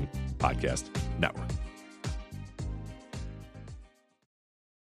of Wrestling Podcast Network.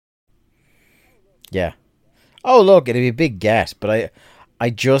 Yeah. Oh, look, it'd be a big get, but I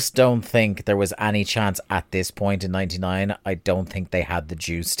just don't think there was any chance at this point in 99. I don't think they had the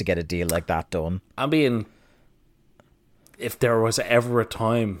juice to get a deal like that done. I mean, if there was ever a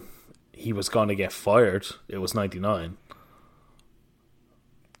time he was going to get fired, it was 99.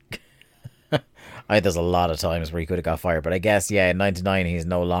 There's a lot of times where he could have got fired, but I guess, yeah, in 99 he's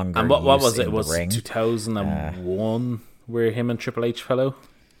no longer. And what was it? It was ring. 2001 where him and Triple H fell out?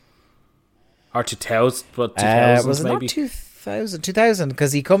 Or 2000, but 2000 was it maybe? Not 2000,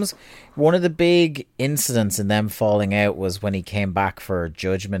 because he comes. One of the big incidents in them falling out was when he came back for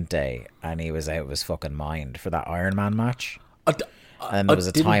Judgment Day and he was out of his fucking mind for that Iron Man match. And there was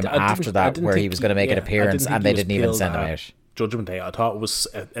a time after that where he was going to make an appearance and they didn't even send him out. Judgment Day, I thought it was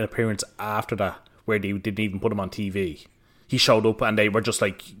an appearance after that where they didn't even put him on TV. He showed up and they were just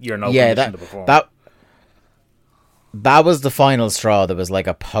like, "You're no condition to perform." That was the final straw. There was like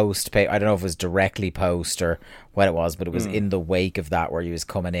a post pay. I don't know if it was directly post or what it was, but it was in the wake of that where he was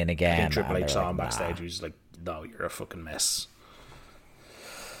coming in again. I think Triple H saw him backstage. He was like, "No, you're a fucking mess."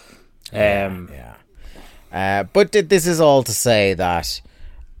 Yeah. But this is all to say that,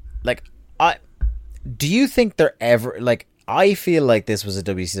 like, do you think they're ever like? I feel like this was a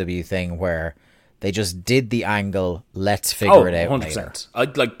WCW thing where they just did the angle. Let's figure it out 100%.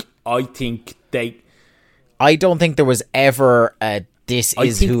 Later. I think they. I don't think there was ever a this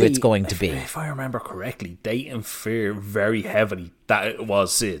is who it's going to be. If I remember correctly, they infer very heavily that it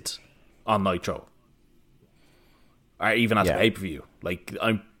was Sid on Nitro, or even at the pay-per-view. Like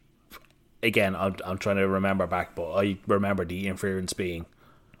I'm trying to remember back, but I remember the inference being,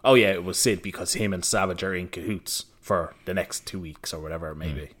 oh yeah, it was Sid because him and Savage are in cahoots. for the next 2 weeks or whatever it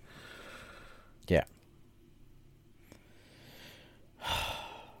may be. Yeah.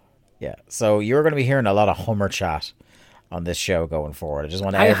 Yeah. So you're going to be hearing a lot of Hummer chat on this show going forward. I just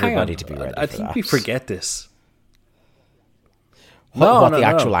want everybody to be ready. I think we forget this. What the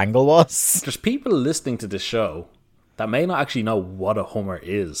actual angle was. There's people listening to this show that may not actually know what a Hummer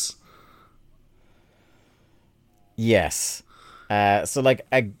is. Yes. So like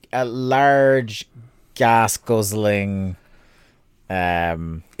a large gas guzzling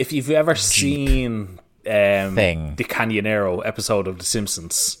if you've ever seen thing. the Canyonero episode of The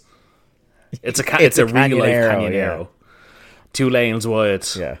Simpsons, it's a real life Canyonero. Yeah. 2 lanes wide.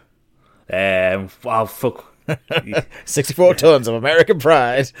 Yeah. Wow, fuck. 64 tons of American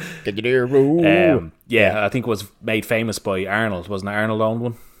pride. Canyonero. Yeah, I think it was made famous by Arnold. Wasn't it Arnold owned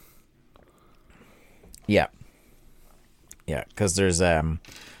one? Yeah. Yeah, because there's a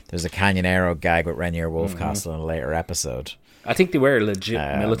Canyonero gag with Rainier Wolfcastle in a later episode. I think they were a legit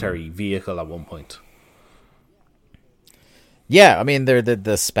military vehicle at one point. Yeah, I mean they're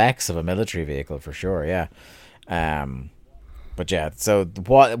the specs of a military vehicle for sure. Yeah, but yeah. So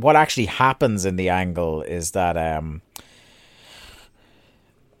what actually happens in the angle is that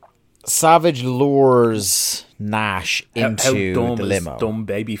Savage lures Nash into the limo. Is dumb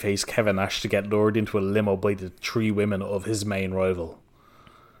babyface Kevin Nash to get lured into a limo by the 3 women of his main rival.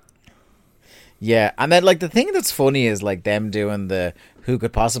 Yeah, and then like the thing that's funny is like them doing the who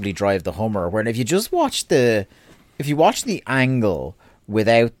could possibly drive the Hummer. Where if you just watch the angle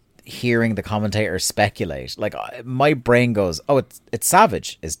without hearing the commentator speculate, like my brain goes, oh, it's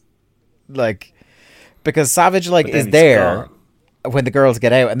Savage is like because Savage like is there when the girls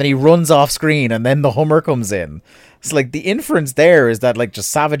get out, and then he runs off screen, and then the Hummer comes in. So like the inference there is that like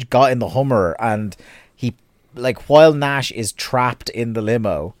just Savage got in the Hummer, and he like while Nash is trapped in the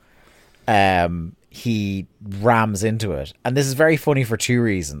limo. He rams into it, and this is very funny for 2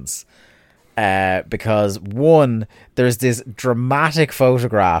 reasons. Because one, there's this dramatic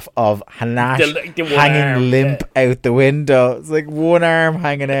photograph of Nash hanging limp out the window. It's like one arm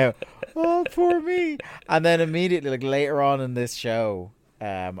hanging out. Oh, poor me! And then immediately, like later on in this show,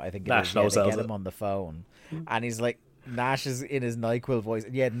 I think Nash they get him on the phone, and he's like. Nash is in his NyQuil voice,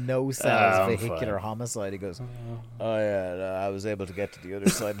 and he had no cells vehicular homicide. He goes, "Oh yeah, no, I was able to get to the other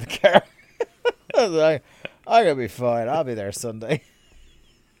side of the car. I was like, I'm gonna be fine. I'll be there Sunday."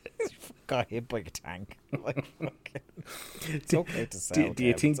 Got hit by a tank. Like, it's okay to sell. Do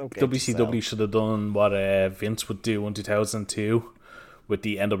you think WCW should have done what Vince would do in 2002 with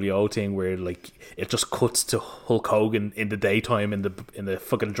the NWO thing, where like it just cuts to Hulk Hogan in the daytime in the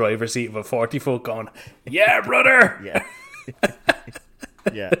fucking driver's seat of a 40-foot going, "Yeah, brother." Yeah.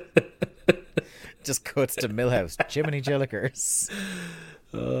 Yeah. Just cuts to Millhouse. Jiminy Jillikers.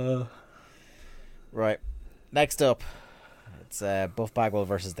 Right. Next up, it's Buff Bagwell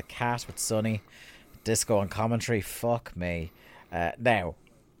versus the Cat with Sonny. Disco on commentary. Fuck me. Now,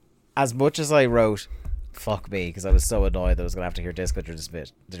 as much as I wrote fuck me because I was so annoyed that I was going to have to hear Disco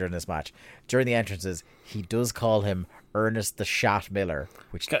during this match, during the entrances, he does call him Ernest the Shat Miller,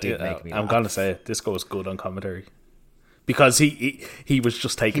 which did make me laugh. I'm going to say Disco was good on commentary because he was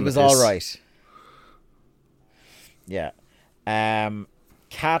just taking. He was all right. Yeah.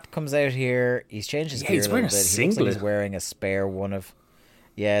 Cat comes out here. He's changed his gear he's a wearing little bit. a He looks like singlet. he's wearing a spare one of.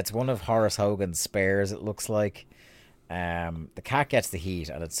 Yeah, it's one of Horace Hogan's spares. It looks like. The Cat gets the heat,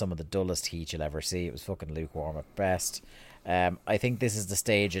 and it's some of the dullest heat you'll ever see. It was fucking lukewarm at best. I think this is the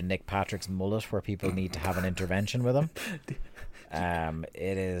stage in Nick Patrick's mullet where people need to have an intervention with him.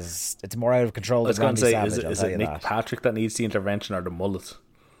 It's more out of control. I was than going to Randy say, Savage, is it Nick Patrick that needs the intervention or the mullet?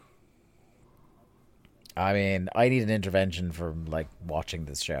 I mean, I need an intervention from like watching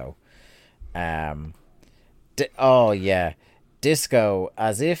this show. Oh yeah, Disco,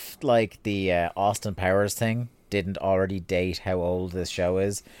 as if like the Austin Powers thing didn't already date how old this show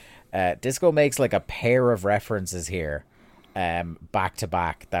is. Disco makes like a pair of references here, back to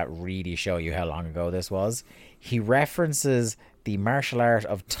back, that really show you how long ago this was. He references the martial art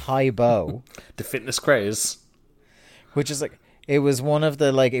of Tai Bo, the fitness craze, which is like. It was one of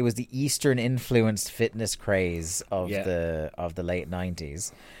the it was the Eastern influenced fitness craze of the late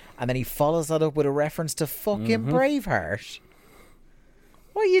 90s. And then he follows that up with a reference to fucking Braveheart.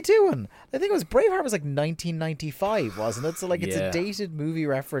 What are you doing? I think it was Braveheart was like 1995, wasn't it? So like it's a dated movie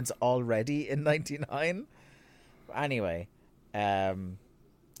reference already in 99. Anyway,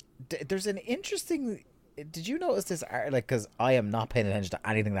 there's an interesting. Did you notice this? Like, because I am not paying attention to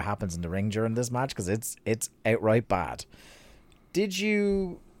anything that happens in the ring during this match because it's outright bad. Did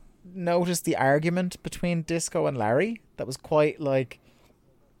you notice the argument between Disco and Larry? That was quite like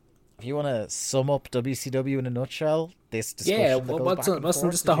if you want to sum up WCW in a nutshell, this discussion. Yeah, that goes back and wasn't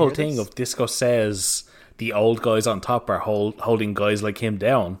forth, this did the you whole hear thing this? of Disco says the old guys on top are holding guys like him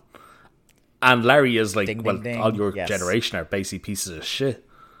down, and Larry is like, Ding, well, ding, ding. all your Yes. generation are basically pieces of shit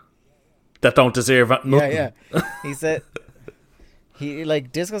that don't deserve nothing. Yeah. He said,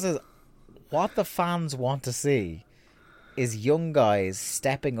 Disco says, what the fans want to see is young guys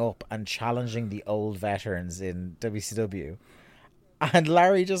stepping up and challenging the old veterans in WCW. And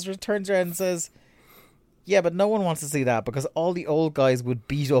Larry just turns around and says, yeah, but no one wants to see that because all the old guys would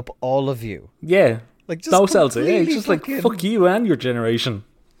beat up all of you. Yeah. Like, just no sells it. Yeah, it's completely just like, fucking- fuck you and your generation.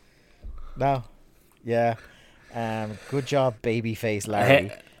 No. Yeah. Good job, babyface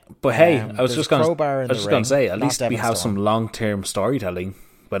Larry. But hey, Um, I was there's just going Crowbar in to the ring, say, at not least we Devon have Storm. some long-term storytelling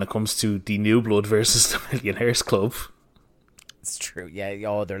when it comes to the New Blood versus the Millionaires Club. It's true. Yeah.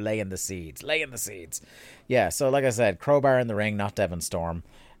 Oh, they're laying the seeds. Yeah. So, like I said, Crowbar in the ring, not Devon Storm.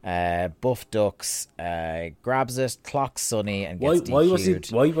 Buff ducks, grabs it, clocks Sonny, and gets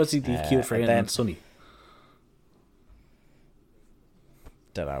DQ'd. Why was he DQ'd for and hitting then- on Sonny?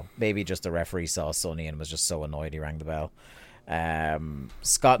 Don't know. Maybe just the referee saw Sonny and was just so annoyed he rang the bell.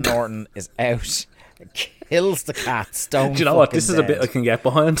 Scott Norton is out, kills the cat. Stone. Do you know what? fucking This is a bit I dead. can get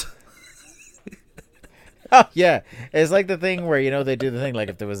behind. Oh, yeah, it's like the thing where, you know, they do the thing like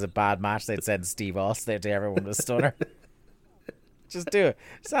if there was a bad match, they'd send Steve Austin to everyone with a stunner. Just do it.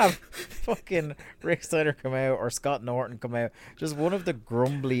 Just have fucking Rick Steiner come out or Scott Norton come out. Just one of the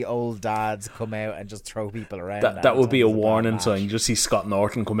grumbly old dads come out and just throw people around. That would be a Anytime there's bad warning match. sign. You just see Scott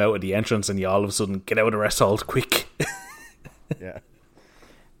Norton come out at the entrance and you all of a sudden get out of the rest hold quick. Yeah.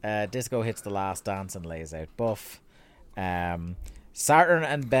 Disco hits the last dance and lays out Buff. Saturn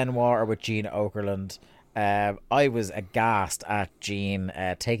and Benoit are with Gene Okerlund. I was aghast at Gene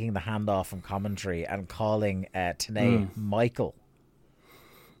taking the handoff from commentary and calling Tenay Michael.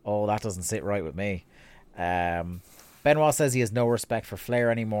 Oh, that doesn't sit right with me. Benoit says he has no respect for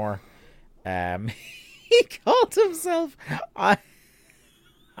Flair anymore. He called himself... I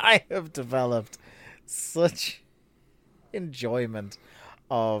have developed such enjoyment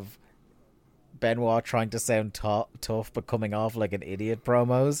of Benoit trying to sound tough but coming off like an idiot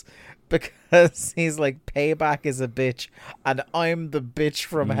promos, because he's like, payback is a bitch and I'm the bitch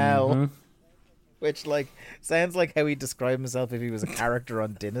from hell, which like sounds like how he described himself if he was a character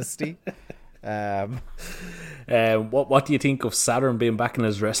on Dynasty. What do you think of Saturn being back in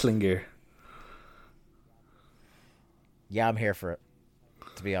his wrestling gear? Yeah, I'm here for it,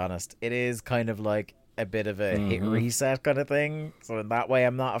 to be honest. It is kind of like a bit of a hit reset kind of thing, so in that way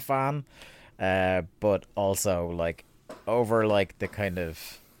I'm not a fan. But also like over like the kind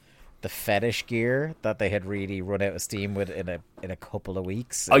of the fetish gear that they had really run out of steam with in a couple of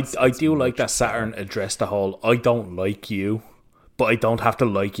weeks. I do like that Saturn addressed the whole I don't like you, but I don't have to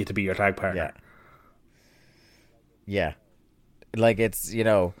like you to be your tag partner. Yeah. Like it's, you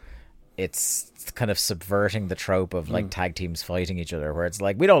know, it's kind of subverting the trope of like tag teams fighting each other, where it's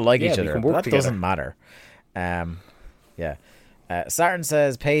like we don't like Yeah, each we other, can but work that together. doesn't matter. Yeah. Saturn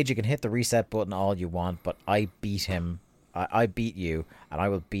says, Paige, you can hit the reset button all you want, but I beat him. I beat you, and I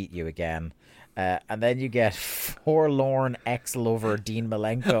will beat you again. And then you get forlorn ex-lover Dean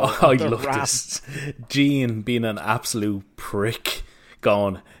Malenko. I on the love ramp. this. Gene being an absolute prick,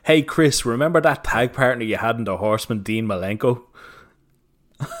 going, "Hey Chris, remember that tag partner you had in the Horseman, Dean Malenko?"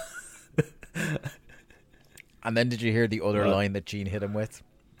 And then did you hear the other line that Gene hit him with?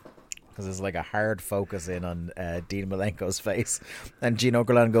 Because there's like a hard focus in on Dean Malenko's face. And Gene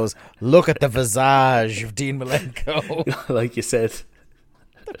Okerlund goes, look at the visage of Dean Malenko. Like you said,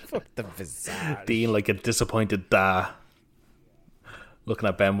 Fuck the visage. Dean like a disappointed da. Looking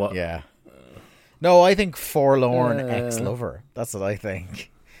at Benoit. Yeah. No, I think forlorn ex-lover. That's what I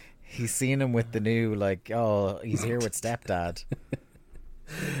think. He's seen him with the new, like, oh, he's here with stepdad.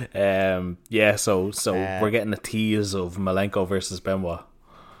 Yeah, so we're getting a tease of Malenko versus Benoit.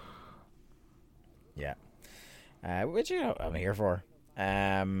 Yeah. Which, you know, I'm here for.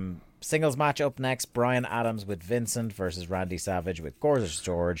 Singles match up next. Brian Adams with Vincent versus Randy Savage with Gorgeous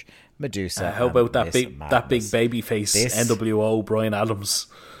George, Medusa. How and about that Miss big Madness. baby face This- NWO Brian Adams?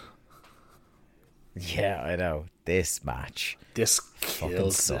 Yeah, I know. This match This fucking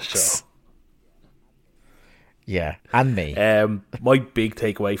kills the sucks. show. Yeah, and me. My big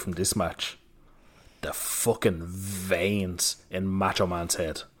takeaway from this match: the fucking veins in Macho Man's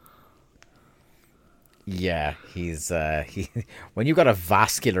head. Yeah, he's when you got a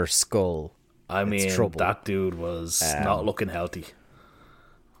vascular skull, I mean, trouble. that dude was not looking healthy.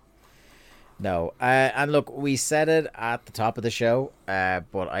 No, and look, we said it at the top of the show,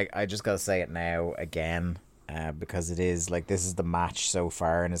 but I just gotta say it now again. because it is like this is the match so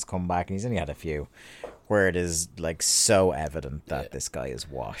far in his comeback, and he's only had a few where it is like so evident that this guy is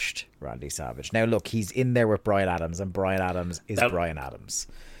washed, Randy Savage. Now look, he's in there with Bryan Adams, and Bryan Adams is Bryan Adams,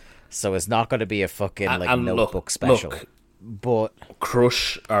 so it's not going to be a fucking notebook special. But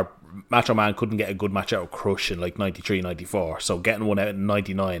Crush or Macho Man couldn't get a good match out of Crush in like 93, 94, so getting one out in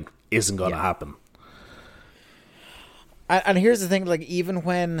 99 isn't going to happen. And here's the thing, like, even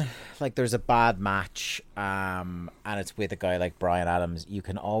when like there's a bad match and it's with a guy like Bryan Adams, you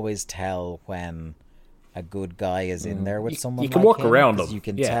can always tell when a good guy is in there with someone. You can like work him, around them. You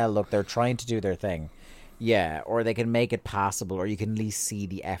can tell, look, they're trying to do their thing. Yeah, or they can make it passable, or you can at least see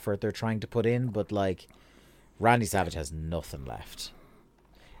the effort they're trying to put in. But like, Randy Savage has nothing left.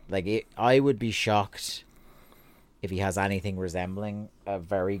 Like, I would be shocked if he has anything resembling a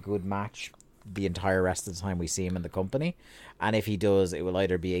very good match the entire rest of the time we see him in the company. And if he does, it will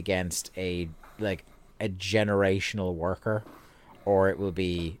either be against a generational worker, or it will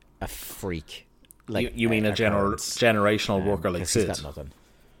be a freak. Like, you mean a generational worker like Sid? He's got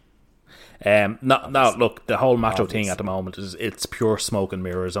nothing. No, look, the whole macho thing at the moment it's pure smoke and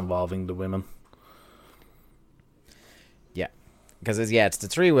mirrors involving the women. Yeah, because it's the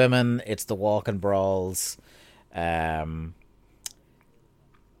three women, it's the walking brawls.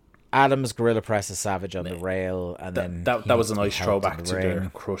 Adams gorilla presses Savage on the rail, and then that was a nice throwback to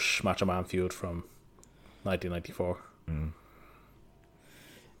the Crush Macho Man feud from 1994.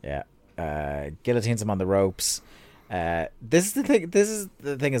 Yeah, guillotines him on the ropes. This is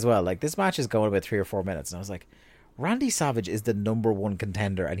the thing as well. Like, this match is going about 3 or 4 minutes, and I was like, Randy Savage is the number one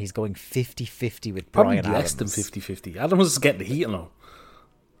contender, and he's going 50-50 with Bryan Adams. Probably less than 50-50. Adams is getting the heat on him.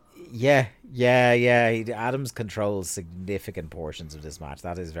 Yeah. Adams controls significant portions of this match.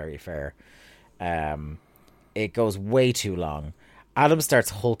 That is very fair. It goes way too long. Adams starts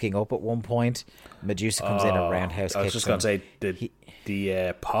hulking up at one point. Medusa comes in and roundhouse kicks him. I was just going to say,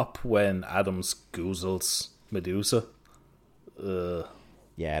 the pop when Adams goozles Medusa.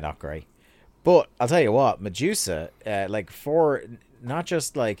 Yeah, not great. But I'll tell you what, Medusa, for not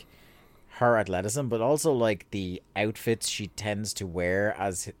just like her athleticism, but also like the outfits she tends to wear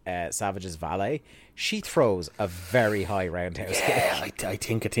as Savage's valet, she throws a very high roundhouse kick. I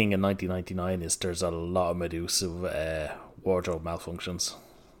think a thing in 1999 is there's a lot of Medusa wardrobe malfunctions.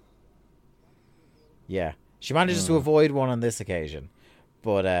 Yeah, she manages to avoid one on this occasion,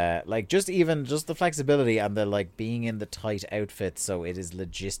 but just the flexibility and the like being in the tight outfit, so it is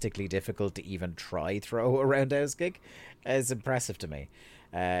logistically difficult to even try throw a roundhouse kick, is impressive to me.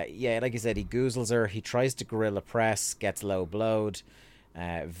 Like you said, he goozles her. He tries to gorilla press, gets low blowed.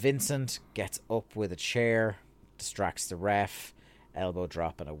 Vincent gets up with a chair, distracts the ref, elbow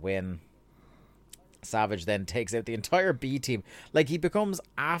drop and a win. Savage then takes out the entire B team. Like, he becomes,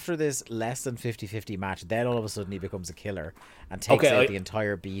 after this less than 50-50 match, then all of a sudden he becomes a killer and takes out the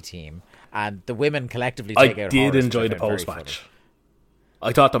entire B team. And the women collectively take out Horace. I did enjoy the post-match.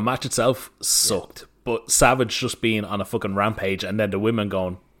 I thought the match itself sucked. But Savage just being on a fucking rampage, and then the women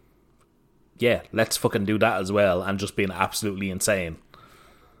going, yeah, let's fucking do that as well, and just being absolutely insane.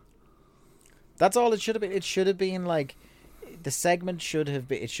 That's all it should have been. It should have been like, the segment should have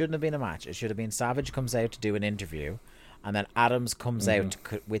been, it shouldn't have been a match. It should have been Savage comes out to do an interview, and then Adams comes out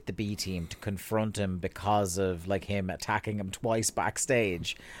with the B team to confront him because of like him attacking him twice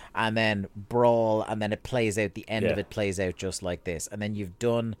backstage, and then brawl, and then it plays out, the end of it plays out just like this, and then you've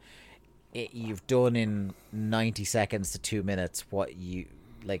done in 90 seconds to 2 minutes what you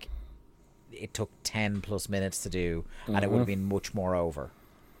like it took 10 plus minutes to do, and it would have been much more over.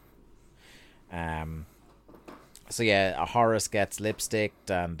 So yeah, Horace gets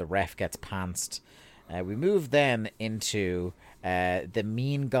lipsticked and the ref gets pantsed. We move then into the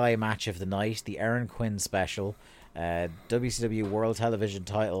mean guy match of the night, the Aaron Quinn special, WCW World Television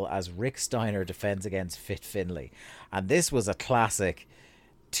title, as Rick Steiner defends against Fit Finlay. And this was a classic.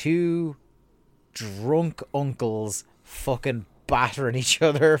 Two drunk uncles fucking battering each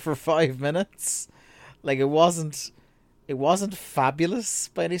other for 5 minutes. Like, it wasn't fabulous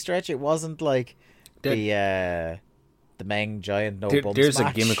by any stretch. It wasn't like the Meng Giant No Bumps There's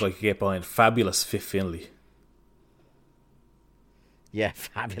match. a gimmick I could get behind. Fabulous Fit Finlay. Yeah,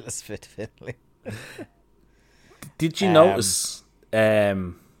 Fabulous Fit Finlay. Did you notice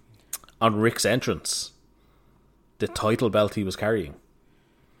on Rick's entrance the title belt he was carrying?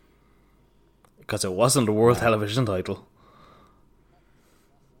 Because it wasn't a World Television title.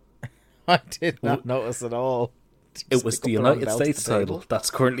 I did not notice at all. It was the United States title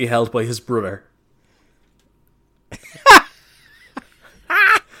that's currently held by his brother.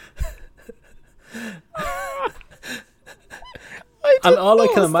 I And all I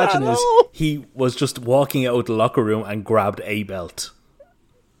can imagine is he was just walking out the locker room and grabbed a belt.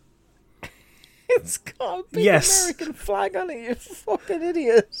 It's got a big American flag on it, you fucking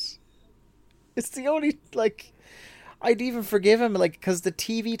idiot. It's the only, like... I'd even forgive him, like, because the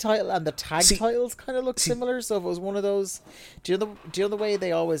TV title and the tag titles kind of look similar. So if it was one of those, do you know the way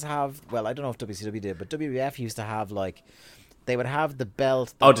they always have? Well, I don't know if WCW did, but WWF used to have, like, they would have the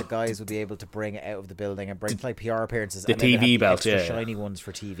belt that the guys would be able to bring out of the building and bring to, like, PR appearances. The TV belt, shiny ones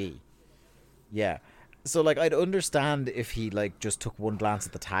for TV. Yeah. So, like, I'd understand if he, like, just took one glance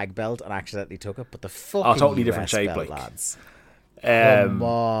at the tag belt and accidentally took it, but the fucking totally US different shape, belt, like. lads. Come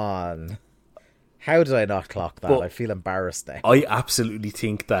on. How did I not clock that? I feel embarrassed now. I absolutely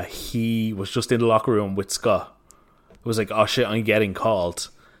think that he was just in the locker room with Scott. It was like, oh shit, I'm getting called.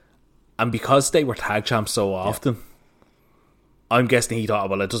 And because they were tag champs so often, I'm guessing he thought,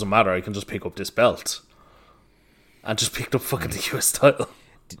 well, it doesn't matter, I can just pick up this belt. And just picked up fucking the US title.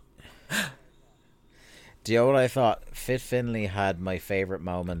 Do you know what I thought? Fit Finlay had my favourite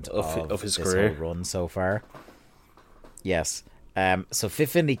moment of his career whole run so far. Yes. So Fit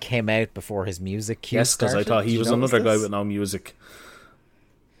Finlay came out before his music cue started. Because I thought he was another guy with no music.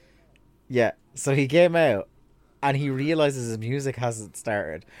 Yeah, so he came out and he realises his music hasn't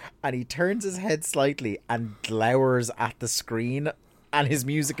started and he turns his head slightly and glowers at the screen and his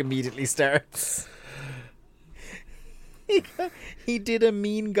music immediately starts. He did a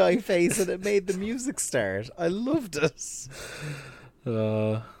mean guy face and it made the music start. I loved it.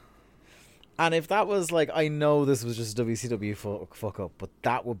 And if that was like, I know this was just a WCW fuck up, but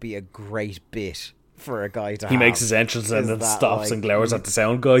that would be a great bit for a guy to have. He makes his entrance and then stops like, and glowers at the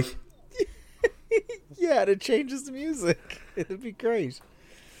sound guy. Yeah, and it changes the music. It'd be great.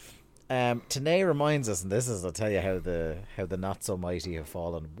 Tenay reminds us, and this is, I'll tell you how the not so mighty have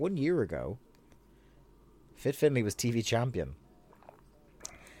fallen. 1 year ago, Fit Finlay was TV champion.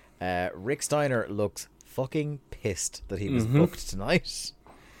 Rick Steiner looks fucking pissed that he was booked tonight.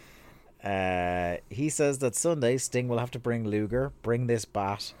 He says that Sunday Sting will have to bring Luger, bring his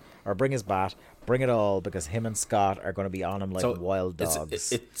bat, bring it all, because him and Scott are going to be on him like wild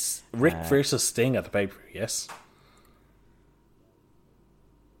dogs. It's Rick versus Sting at the paper, yes.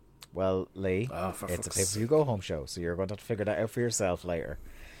 Well, Lee, it's a pay-per-view go-home show, so you're going to have to figure that out for yourself later.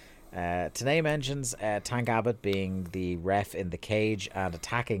 Tenay mentions Tank Abbott being the ref in the cage and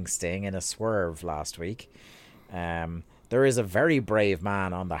attacking Sting in a swerve last week. There is a very brave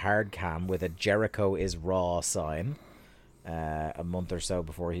man on the hard cam with a Jericho is Raw sign a month or so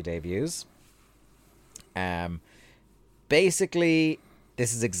before he debuts. Basically,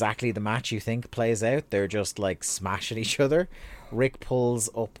 this is exactly the match you think plays out. They're just like smashing each other. Rick pulls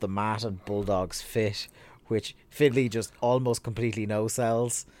up the mat and Bulldog's fit, which Finlay just almost completely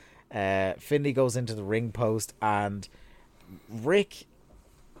no-sells. Finlay goes into the ring post and Rick...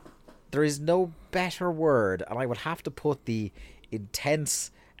 There is no better word, and I would have to put the intense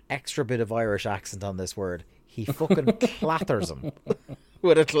extra bit of Irish accent on this word. He fucking clatters him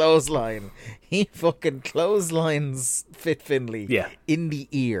with a clothesline. He fucking clotheslines Fit Finlay in the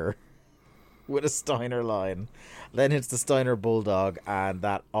ear with a Steiner line. Then hits the Steiner Bulldog and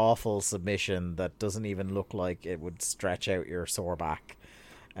that awful submission that doesn't even look like it would stretch out your sore back.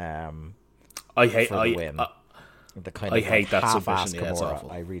 I hate the win. The kind of hate that half-assed submission. Yeah, it's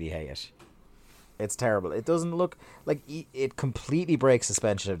awful. I really hate it. It's terrible. It doesn't look like it completely breaks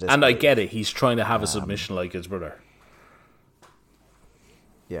suspension of disbelief. And I get it. He's trying to have a submission like his brother.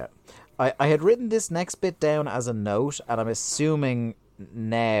 Yeah. I had written this next bit down as a note, and I'm assuming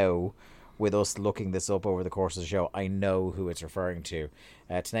now, with us looking this up over the course of the show, I know who it's referring to.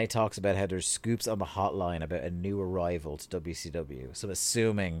 Tenay talks about how there's scoops on the hotline about a new arrival to WCW. So I'm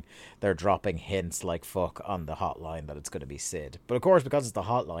assuming they're dropping hints like fuck on the hotline that it's going to be Sid. But of course, because it's the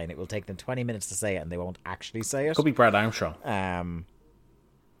hotline, it will take them 20 minutes to say it and they won't actually say it. Could be Brad Armstrong.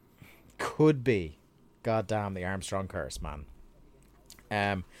 Could be. God damn, the Armstrong curse, man.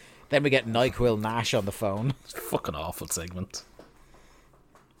 Then we get NyQuil Nash on the phone. It's a fucking awful segment.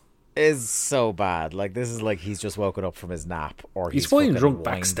 Is so bad. Like, this is like he's just woken up from his nap, or he's fucking drunk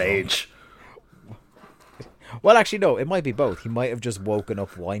backstage. Drunk. Well, actually, no, it might be both. He might have just woken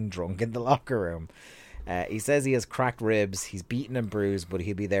up wine drunk in the locker room. He says he has cracked ribs, he's beaten and bruised, but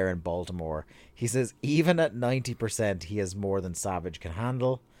he'll be there in Baltimore. He says even at 90%, he has more than Savage can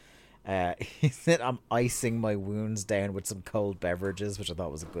handle. He said, I'm icing my wounds down with some cold beverages, which I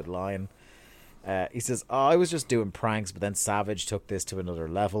thought was a good line. He says, I was just doing pranks, but then Savage took this to another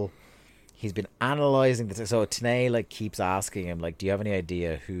level. He's been analysing this. So Tenay keeps asking him, do you have any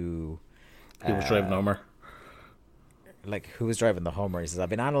idea who was driving the Hummer? Who was driving the Hummer? He says, I've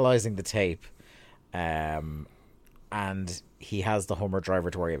been analysing the tape. and he has the Hummer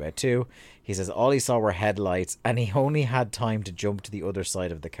driver to worry about too. He says all he saw were headlights, and he only had time to jump to the other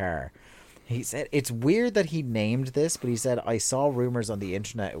side of the car. He said it's weird that he named this, but he said, I saw rumors on the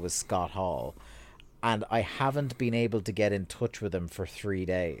internet it was Scott Hall, and I haven't been able to get in touch with him for 3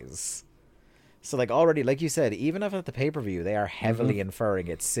 days. So, like, already, like you said, even if at the pay-per-view they are heavily inferring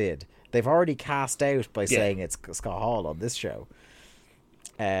it's Sid, they've already cast out by saying it's Scott Hall on this show.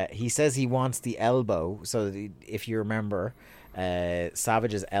 He says he wants the elbow. So if you remember,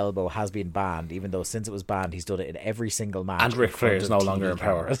 Savage's elbow has been banned, even though since it was banned, he's done it in every single match. And Ric Flair is no longer in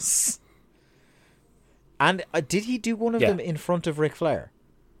power. And did he do one of them in front of Ric Flair?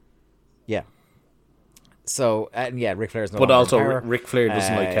 Yeah. So, and yeah, Ric Flair is no longer in power. But also, Ric Flair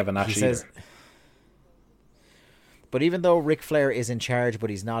doesn't like Kevin Nash either. But even though Ric Flair is in charge, but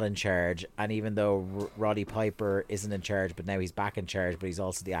he's not in charge, and even though Roddy Piper isn't in charge, but now he's back in charge, but he's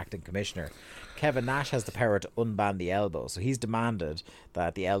also the acting commissioner, Kevin Nash has the power to unban the elbow. So he's demanded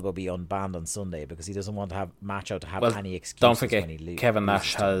that the elbow be unbanned on Sunday because he doesn't want to have Macho to have any excuses. Don't forget, when he Kevin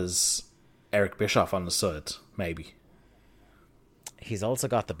Nash has Eric Bischoff on the side, maybe. He's also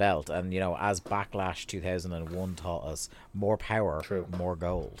got the belt, and as Backlash 2001 taught us, more power, more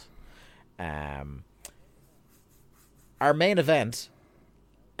gold. Our main event,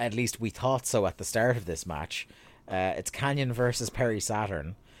 at least we thought so at the start of this match, it's Kanyon versus Perry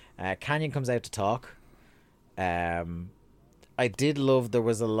Saturn. Kanyon comes out to talk. I did love there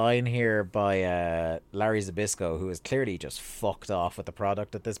was a line here by Larry Zbyszko, who is clearly just fucked off with the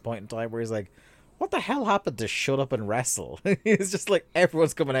product at this point in time, where he's like, what the hell happened to shut up and wrestle? It's just like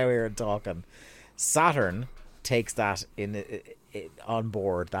everyone's coming out here and talking. Saturn takes that on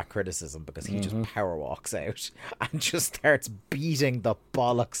board, that criticism, because he just power walks out and just starts beating the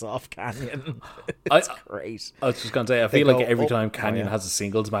bollocks off Kanyon. It's great. I was just going to say, I feel like every time Kanyon has a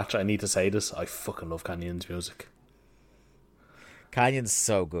singles match, I need to say this, I fucking love Kanyon's music. Kanyon's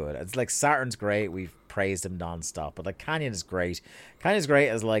so good. It's like Saturn's great. We've praised him non-stop, but like Kanyon is great. Kanyon's great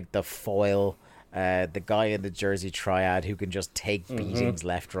as like the foil, the guy in the Jersey Triad who can just take beatings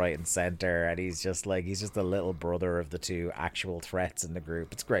left, right, and center, and he's just the little brother of the two actual threats in the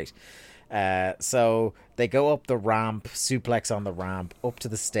group. It's great. So they go up the ramp, suplex on the ramp, up to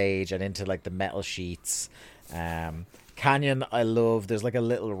the stage and into like the metal sheets. Kanyon, I love. There's like a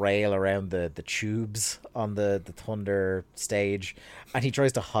little rail around the tubes on the Thunder stage, and he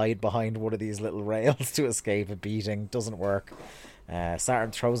tries to hide behind one of these little rails to escape a beating. Doesn't work.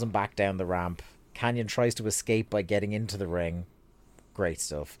 Saturn throws him back down the ramp. Kanyon tries to escape by getting into the ring. Great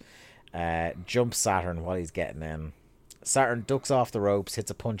stuff. Jumps Saturn while he's getting in. Saturn ducks off the ropes,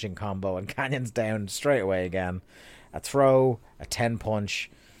 hits a punching combo, and Kanyon's down straight away again. A throw, a 10 punch.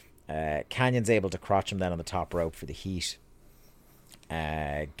 Kanyon's able to crotch him down on the top rope for the heat.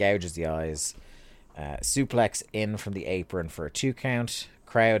 Gouges the eyes. Suplex in from the apron for a 2 count.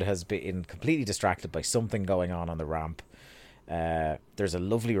 Crowd has been completely distracted by something going on the ramp. There's a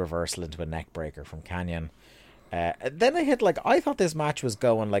lovely reversal into a neck breaker from Kanyon. Then I thought this match was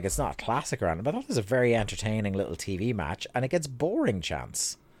going like it's not a classic or anything, but I thought it was a very entertaining little TV match, and it gets boring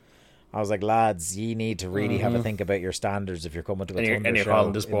chance. I was like, lads, ye need to really have a think about your standards if you're coming to a Thunder show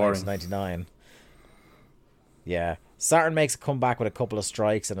in 1999. Yeah. Saturn makes a comeback with a couple of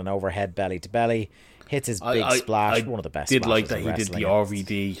strikes and an overhead belly to belly. Hits his big splash, one of the best. Did like that he did the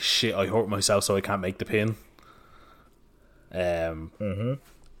RVD shit. I hurt myself, so I can't make the pin. So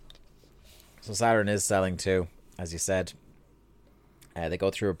Saturn is selling too, as you said. They go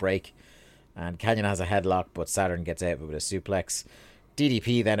through a break, and Kanyon has a headlock, but Saturn gets out with a suplex.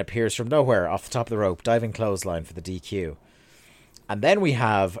 DDP then appears from nowhere off the top of the rope, diving clothesline for the DQ. And then we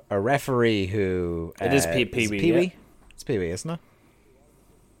have a referee who... it is Pee-wee. Yeah. It's Pee-wee, isn't it?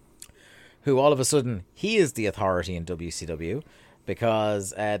 Who all of a sudden, he is the authority in WCW,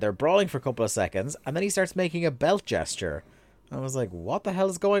 because they're brawling for a couple of seconds, and then he starts making a belt gesture. I was like, what the hell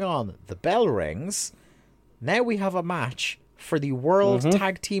is going on? The bell rings. Now we have a match for the World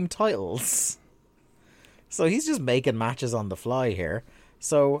Tag Team titles. So he's just making matches on the fly here.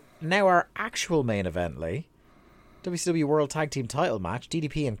 So now our actual main event, Lee, WCW World Tag Team title match,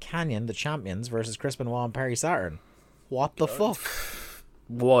 DDP and Kanyon, the champions, versus Chris Benoit and Perry Saturn. What the fuck?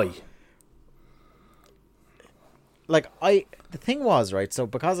 Why? The thing was, right, so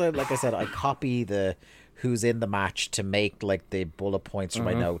because I copy the who's in the match to make like the bullet points for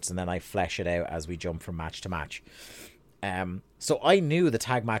my notes, and then I flesh it out as we jump from match to match. So I knew the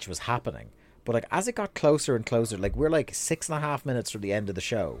tag match was happening, but as it got closer and closer, we're 6.5 minutes from the end of the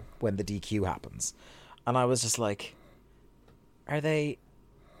show when the DQ happens, and I was just like, is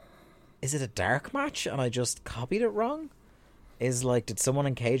it a dark match and I just copied it wrong? Did someone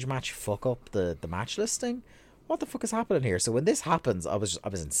in Cage Match fuck up the match listing? what the fuck is happening here? So when this happens, I was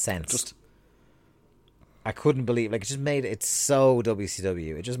incensed. I couldn't believe, like, it just made it so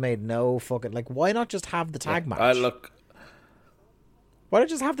WCW. It just made no fucking, like, why not just have the tag match? Why not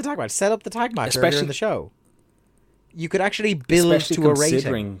just have the tag match? Set up the tag match earlier in the show. You could actually build to a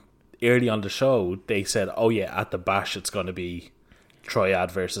rating. Early on the show, they said, "Oh yeah, at the Bash, it's going to be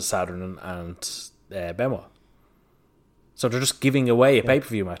Triad versus Saturn and Benoit." So they're just giving away a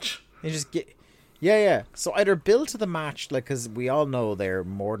pay-per-view match. You just get, yeah. So either build to the match, like, because we all know they're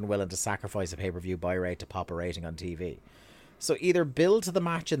more than willing to sacrifice a pay-per-view buy rate to pop a rating on TV. So either build to the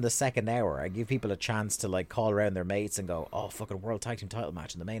match in the second hour and give people a chance to, like, call around their mates and go, "Oh, fucking World Tag Team title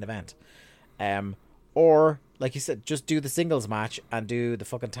match in the main event," or, like you said, just do the singles match and do the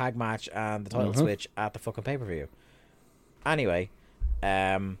fucking tag match and the title switch at the fucking pay-per-view. Anyway,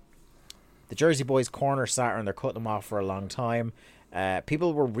 the Jersey Boys corner Saturn. They're cutting them off for a long time.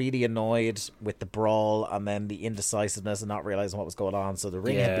 People were really annoyed with the brawl and then the indecisiveness and not realizing what was going on. So the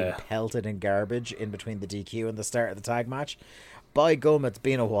ring had been pelted in garbage in between the DQ and the start of the tag match. By gum, it's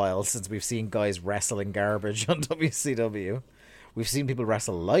been a while since we've seen guys wrestling garbage on WCW. We've seen people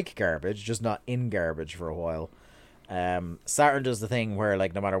wrestle like garbage, just not in garbage for a while. Saturn does the thing where,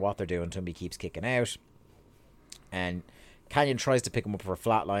 like, no matter what they're doing, Tumby keeps kicking out. And Canyon tries to pick him up for a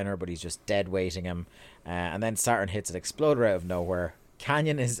flatliner, but he's just dead weighting him. And then Saturn hits an exploder out of nowhere.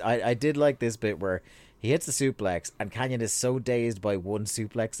 Canyon is... I did like this bit where he hits the suplex, and Canyon is so dazed by one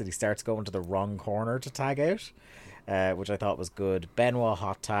suplex that he starts going to the wrong corner to tag out, which I thought was good. Benoit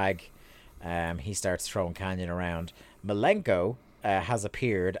hot tag. He starts throwing Canyon around. Malenko has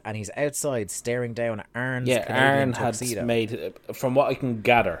appeared, and he's outside staring down at Arn's Canadian tuxedo. Had made, from what I can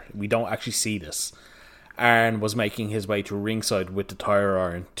gather, we don't actually see this, Arn was making his way to ringside with the tire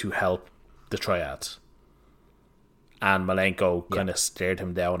iron to help the Triad. And Malenko kind of stared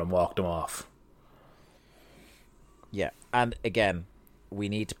him down and walked him off. Yeah, and again, we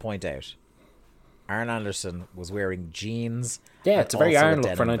need to point out, Arn Anderson was wearing jeans. Yeah, it's a very Arn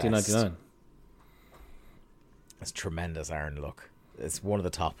look for 1999. It's tremendous Arn look. It's one of the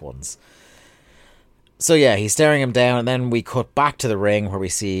top ones. So yeah, he's staring him down, and then we cut back to the ring where we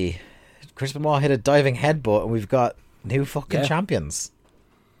see Chris Benoit hit a diving headbutt, and we've got new fucking champions.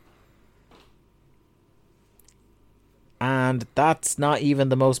 And that's not even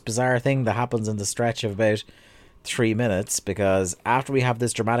the most bizarre thing that happens in the stretch of about 3 minutes, because after we have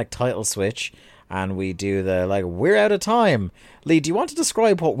this dramatic title switch and we do the, like, we're out of time. Lee, do you want to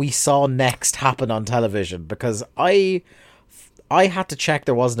describe what we saw next happen on television? Because I had to check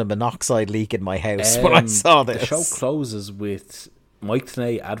there wasn't a monoxide leak in my house when I saw this. The show closes with Mike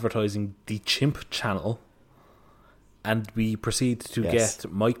Tenay advertising the Chimp channel, and we proceed to get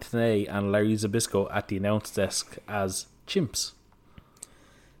Mike Tenay and Larry Zbyszko at the announce desk as chimps.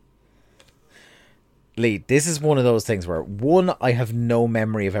 Lee, this is one of those things where, one, I have no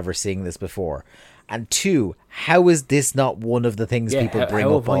memory of ever seeing this before, and two, how is this not one of the things people bring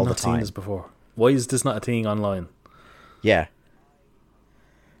up all the time? How have I not seen this before? Why is this not a thing online? Yeah.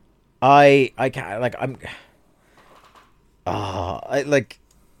 I can't, like, I'm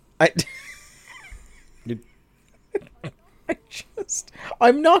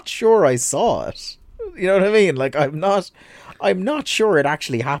not sure I saw it. You know what I mean? Like, I'm not sure it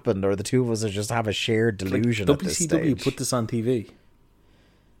actually happened, or the two of us just have a shared delusion at this stage. WCW put this on TV.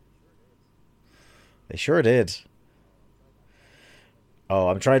 They sure did. Oh,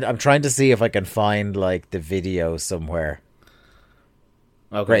 I'm trying to see if I can find, like, the video somewhere.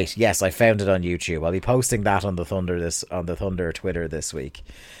 Okay. Great. Yes, I found it on YouTube. I'll be posting that on the Thunder Twitter this week.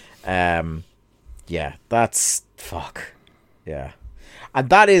 Yeah, that's fuck. Yeah. And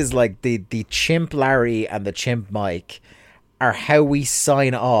that is like the Chimp Larry and the Chimp Mike are how we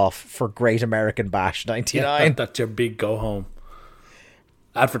sign off for Great American Bash 99. Yeah, that's your big go home.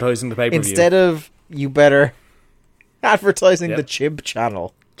 Advertising the pay-per-view. Instead of, you better advertising the Chimp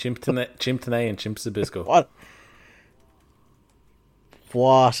channel. Chimp Tenay and Chimp Zbyszko.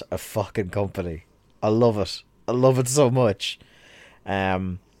 What a fucking company. I love it. I love it so much.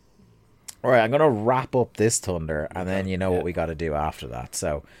 Alright, I'm going to wrap up this Thunder, and then you know what we got to do after that.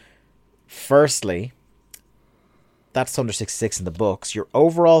 So, firstly, that's Thunder 66 in the books. Your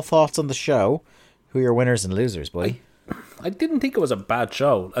overall thoughts on the show. Who are your winners and losers, buddy? I didn't think it was a bad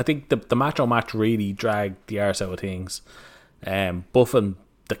show. I think the macho match really dragged the arse out of things. Buff and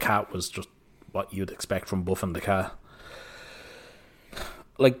the Cat was just what you'd expect from Buff and the Cat.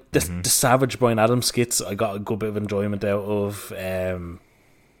 Like, the Savage Bryan Adams skits, I got a good bit of enjoyment out of.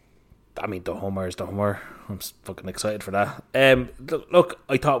 I mean, the Homer is the Homer. I'm fucking excited for that. Look,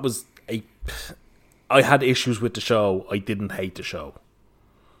 I thought it was I had issues with the show. I didn't hate the show.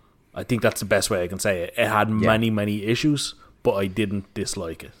 I think that's the best way I can say it. It had many issues, but I didn't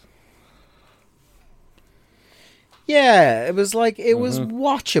dislike it. Yeah, it was like, it was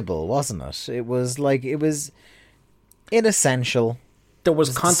watchable, wasn't it? It was like, it was inessential. There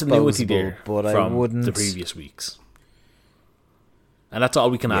was continuity there but from the previous weeks. And that's all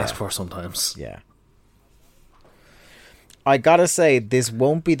we can ask for sometimes. Yeah. I gotta say, this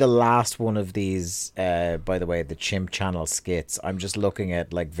won't be the last one of these, by the way, the Chimp Channel skits. I'm just looking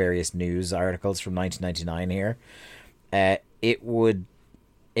at like various news articles from 1999 here. It would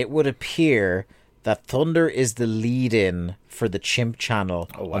appear that Thunder is the lead-in for the Chimp Channel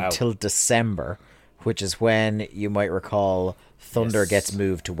until December, which is when, you might recall, Thunder gets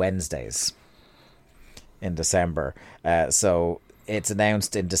moved to Wednesdays in December. So it's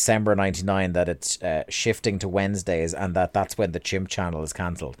announced in December 99 that it's shifting to Wednesdays, and that's when the Chimp Channel is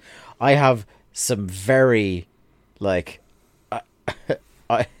cancelled. I have some very, like, I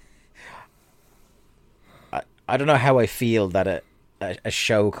don't know how I feel that a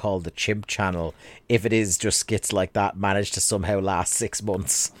show called the Chimp Channel, if it is just skits like that, managed to somehow last 6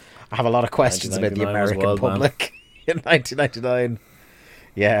 months. I have a lot of questions about the American public in 1999.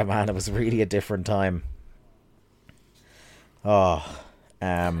 Yeah, man, it was really a different time. So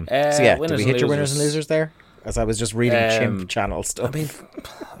yeah, did we hit your winners and losers there? As I was just reading Chimp Channel stuff. I mean,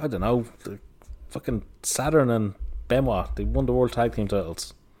 I don't know. The fucking Saturn and Benoit, they won the World Tag Team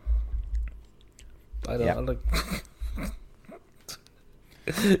titles. I don't know. Like,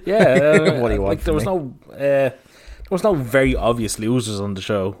 what do you want? Like, there was no very obvious losers on the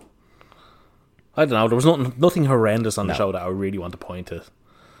show. I don't know. There was nothing horrendous on the show that I really want to point to.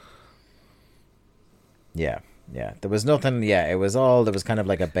 Yeah. There was nothing. Yeah, it was all. There was kind of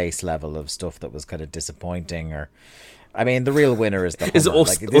like a base level of stuff that was kind of disappointing. Or, I mean, the real winner is the Hummer. Is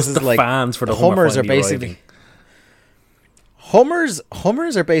us the fans for the Hummers are basically arriving.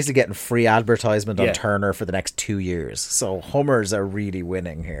 Hummers are basically getting free advertisement on Turner for the next 2 years. So Hummers are really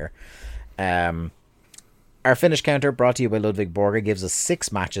winning here. Our finish counter, brought to you by Ludwig Borger, gives us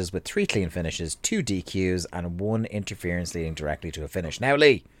 6 matches with 3 clean finishes, 2 DQs, and 1 interference leading directly to a finish. Now,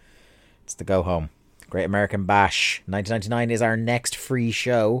 Lee, it's the go home. Great American Bash 1999 is our next free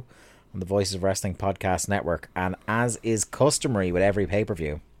show on the Voices of Wrestling Podcast Network. And as is customary with every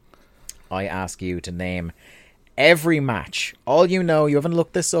pay-per-view, I ask you to name every match. All you know, you haven't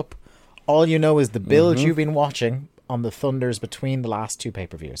looked this up, all you know is the build you've been watching on the Thunders between the last 2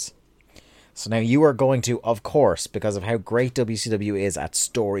 pay-per-views. So now you are going to, of course, because of how great WCW is at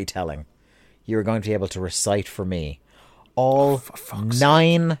storytelling, you are going to be able to recite for me all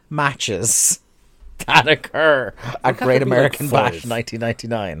 9 matches that occur at Great American Bash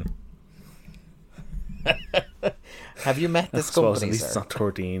 1999. Have you met this company, at least sir? It's not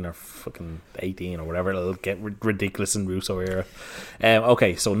 13 or fucking 18 or whatever. It'll get ridiculous in Russo era.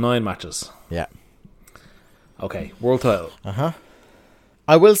 Okay, so 9 matches. Yeah. Okay, world title.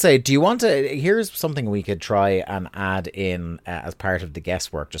 I will say, do you want to... Here's something we could try and add in as part of the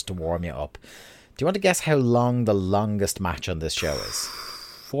guesswork, just to warm you up. Do you want to guess how long the longest match on this show is?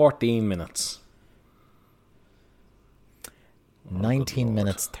 14 minutes. 19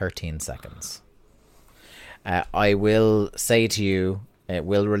 minutes, 13 seconds. I will say to you, it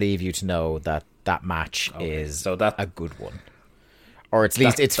will relieve you to know that that match is a good one. Or at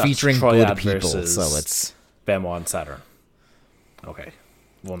least it's featuring good people, so it's... Benoit and Saturn. Okay.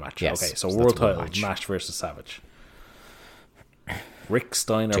 1 match. Yes, okay, so world title, Nash versus Savage. Rick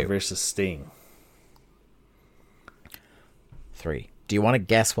Steiner 2 versus Sting. 3. Do you want to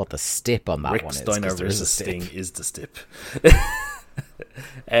guess what the stip on that Rick one is? Rick Steiner versus Sting is the stip.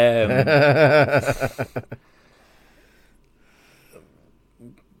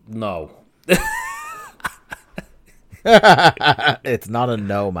 No. It's not a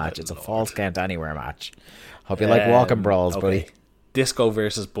no match. It's a false count anywhere match. Hope you like walking brawls, buddy. Disco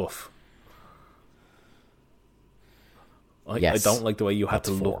versus Buff. I don't like the way you had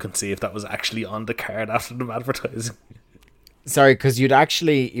to look and see if that was actually on the card after the advertising. Sorry, because you'd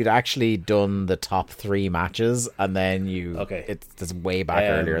actually done the top 3 matches, and then it's way back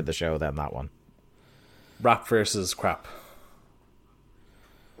earlier in the show than that one. Rap versus Crap.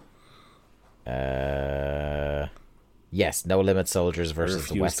 Yes, No Limit Soldiers versus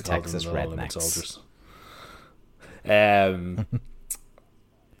the West Texas Rednecks. Okay.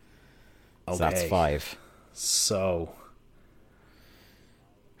 So that's 5. So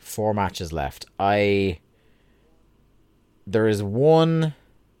 4 matches left. There is one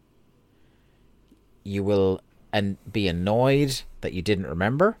you will be annoyed that you didn't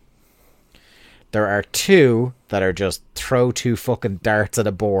remember. There are 2 that are just throw 2 fucking darts at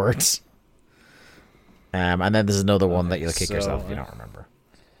a board. And then there's another one that you'll kick yourself if you don't remember.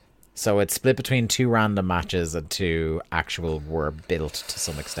 So it's split between 2 random matches and 2 actual were built to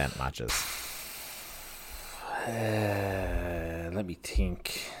some extent matches. Let me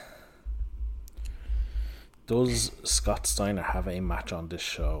think. Does Scott Steiner have a match on this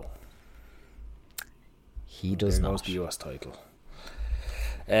show? He does there not. Goes the US title.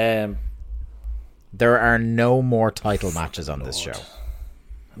 There are no more title matches on this show.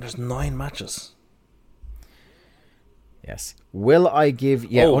 And there's 9 matches. Yes. Will I give...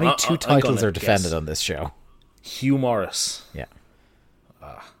 Yeah, only 2 titles are defended guess. on this show. Hugh Morris. Yeah.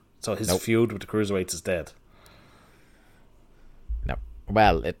 So his feud with the Cruiserweights is dead. No.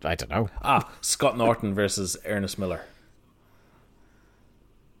 Well, I don't know. Scott Norton versus Ernest Miller.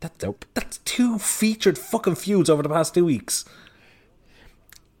 Nope. That's 2 featured fucking feuds over the past 2 weeks.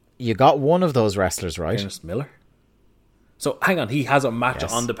 You got one of those wrestlers, right? Ernest Miller? So, hang on, he has a match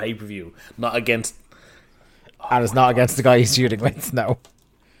Yes. on the pay-per-view, not against... And it's not against the guy he's shooting with, no.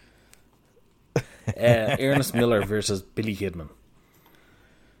 Ernest Miller versus Billy Kidman.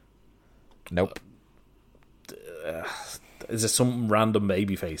 Nope. Is it some random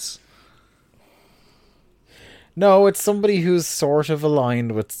babyface? No, it's somebody who's sort of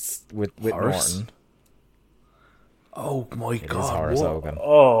aligned with Horace? Norton. Oh my It god. is Horace what? Hogan.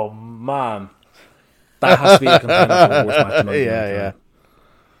 Oh man. That has to be a contender for the worst match of 1999.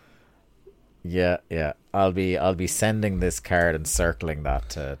 Yeah. I'll be sending this card and circling that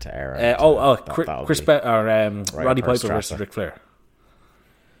to Aaron. Roddy Piper versus Ric Flair.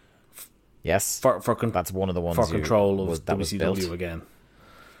 Yes. That's one of the ones for control of that was WCW built. again.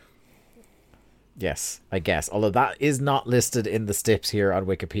 Yes, I guess. Although that is not listed in the stips here on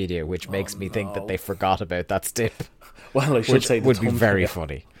Wikipedia, which makes me think that they forgot about that stip. Well, I should which say the would be Thunder very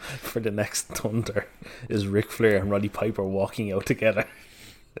funny. For the next Thunder is Ric Flair and Roddy Piper walking out together.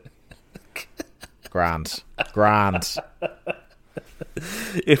 Grand.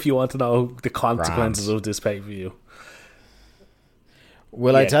 If you want to know the consequences of this pay-per-view.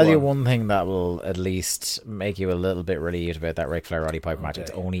 Will I tell you one thing that will at least make you a little bit relieved about that Ric Flair Roddy Piper match?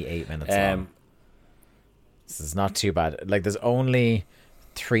 It's only 8 minutes long. This is not too bad. Like, there's only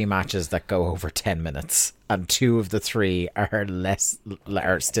 3 matches that go over 10 minutes, and 2 of the 3 are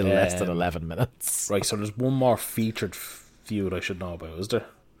still less than 11 minutes. Right, so there's one more featured feud I should know about, is there?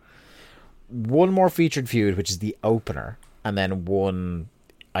 One more featured feud, which is the opener, and then one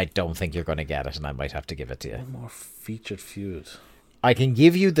I don't think you're going to get it, and I might have to give it to you. One more featured feud. I can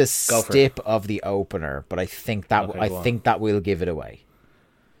give you the stip of the opener, but I think that will give it away.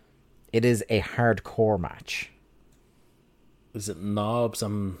 It is a hardcore match. Is it Knobs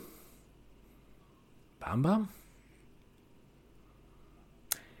and Bam Bam?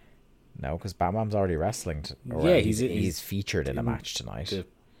 No, because Bam Bam's already wrestling. He's featured in a match tonight.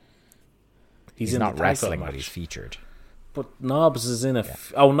 He's not wrestling, but he's featured. But Knobs is in a...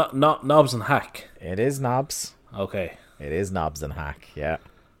 not Knobs and Hack. It is Knobs. Okay. It is Knobs and Hack, yeah.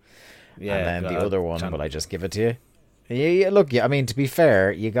 Yeah. And then the other one, will I just give it to you? Yeah, look, I mean, to be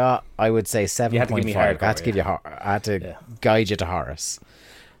fair, you got, I would say, 7.5. I had to guide you to Horace.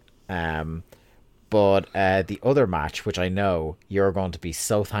 But the other match, which I know you're going to be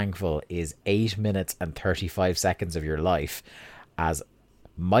so thankful, is 8 minutes and 35 seconds of your life as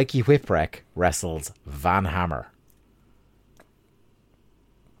Mikey Whipwreck wrestles Van Hammer.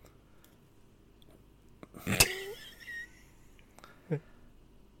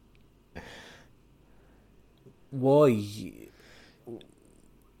 Why? Do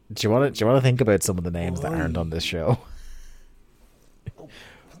you want to think about some of the names that aren't on this show?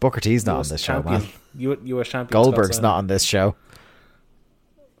 Booker T's not on this show, man. You were champion. Goldberg's not on this show.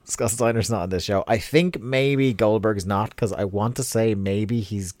 Scott Steiner's not on this show. I think maybe Goldberg's not, because I want to say maybe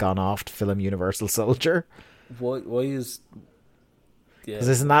he's gone off to film Universal Soldier. Why is... Because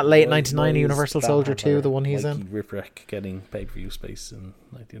isn't that late 99 Universal Soldier 2, the one he's in? Ripwreck getting pay-per-view space in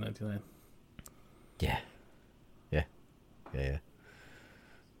 1999. Yeah.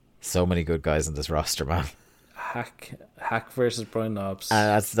 So many good guys in this roster, man. Hack versus Brian Knobs.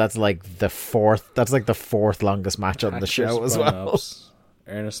 That's like the fourth. That's like the fourth longest match on the show as well. Knobs.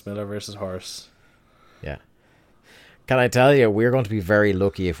 Ernest Miller versus Horace. Yeah. Can I tell you, we're going to be very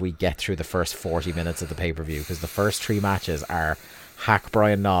lucky if we get through the first 40 minutes of the pay-per-view, because the first 3 matches are Hack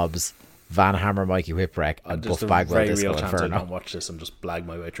Brian Knobs, Van Hammer Mikey Whipwreck, and Buff Bagwell Disco Inferno. I don't watch this and just blag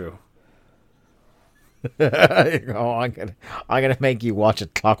my way through. I'm gonna make you watch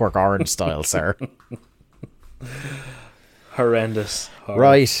it Clockwork Orange style, sir. Horrendous.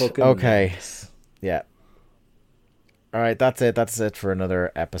 Right. Okay. Yeah. All right, that's it. That's it for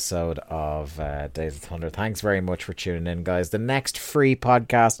another episode of Days of Thunder. Thanks very much for tuning in, guys. The next free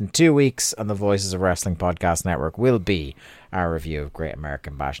podcast in 2 weeks on the Voices of Wrestling Podcast Network will be our review of Great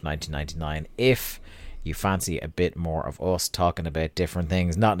American Bash 1999. If you fancy a bit more of us talking about different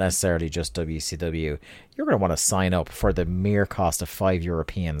things, not necessarily just WCW, you're going to want to sign up for the mere cost of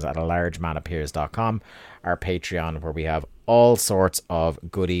 €5 at alargemanappears.com, our Patreon, where we have all sorts of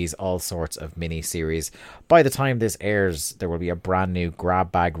goodies, all sorts of mini-series. By the time this airs, there will be a brand new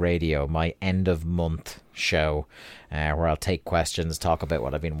Grab Bag Radio, my end-of-month show, where I'll take questions, talk about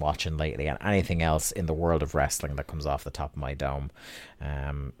what I've been watching lately, and anything else in the world of wrestling that comes off the top of my dome.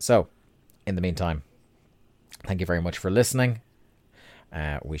 So, in the meantime, thank you very much for listening.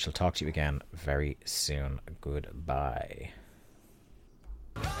 We shall talk to you again very soon. Goodbye.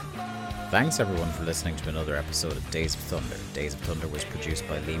 Thanks everyone for listening to another episode of Days of Thunder. Days of Thunder was produced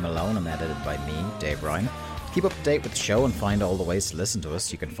by Lee Malone and edited by me, Dave Ryan. To keep up to date with the show and find all the ways to listen to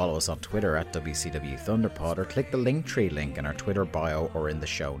us, you can follow us on Twitter at WCW Thunderpod or click the Linktree link in our Twitter bio or in the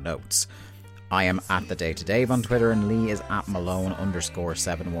show notes. I am at The Day to Dave on Twitter and Lee is at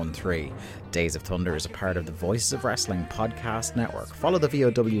Malone_713. Days of Thunder is a part of the Voices of Wrestling Podcast Network. Follow the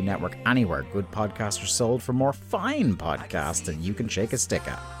VOW network anywhere good podcasts are sold for more fine podcasts than you can shake a stick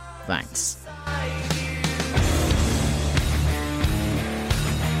at. Thanks.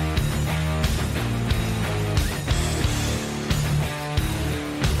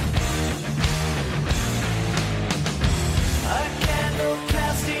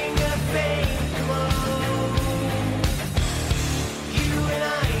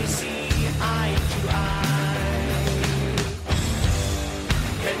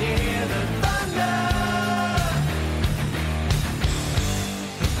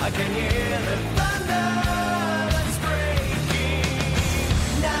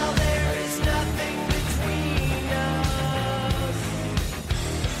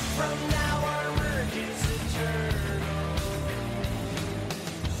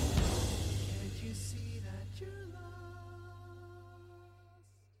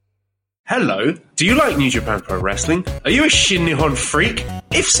 Hello, do you like New Japan Pro Wrestling? Are you a Shin Nihon freak?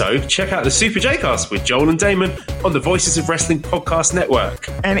 If so, check out the Super J-Cast with Joel and Damon on the Voices of Wrestling Podcast Network.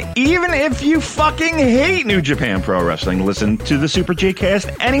 And even if you fucking hate New Japan Pro Wrestling, listen to the Super J-Cast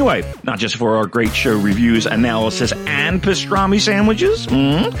anyway. Not just for our great show reviews, analysis, and pastrami sandwiches,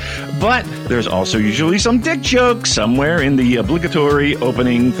 but there's also usually some dick jokes somewhere in the obligatory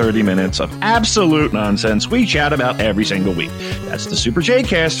opening 30 minutes of absolute nonsense we chat about every single week. That's the Super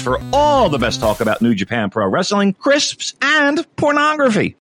J-Cast for all the best talk about New Japan Pro Wrestling, crisps, and pornography.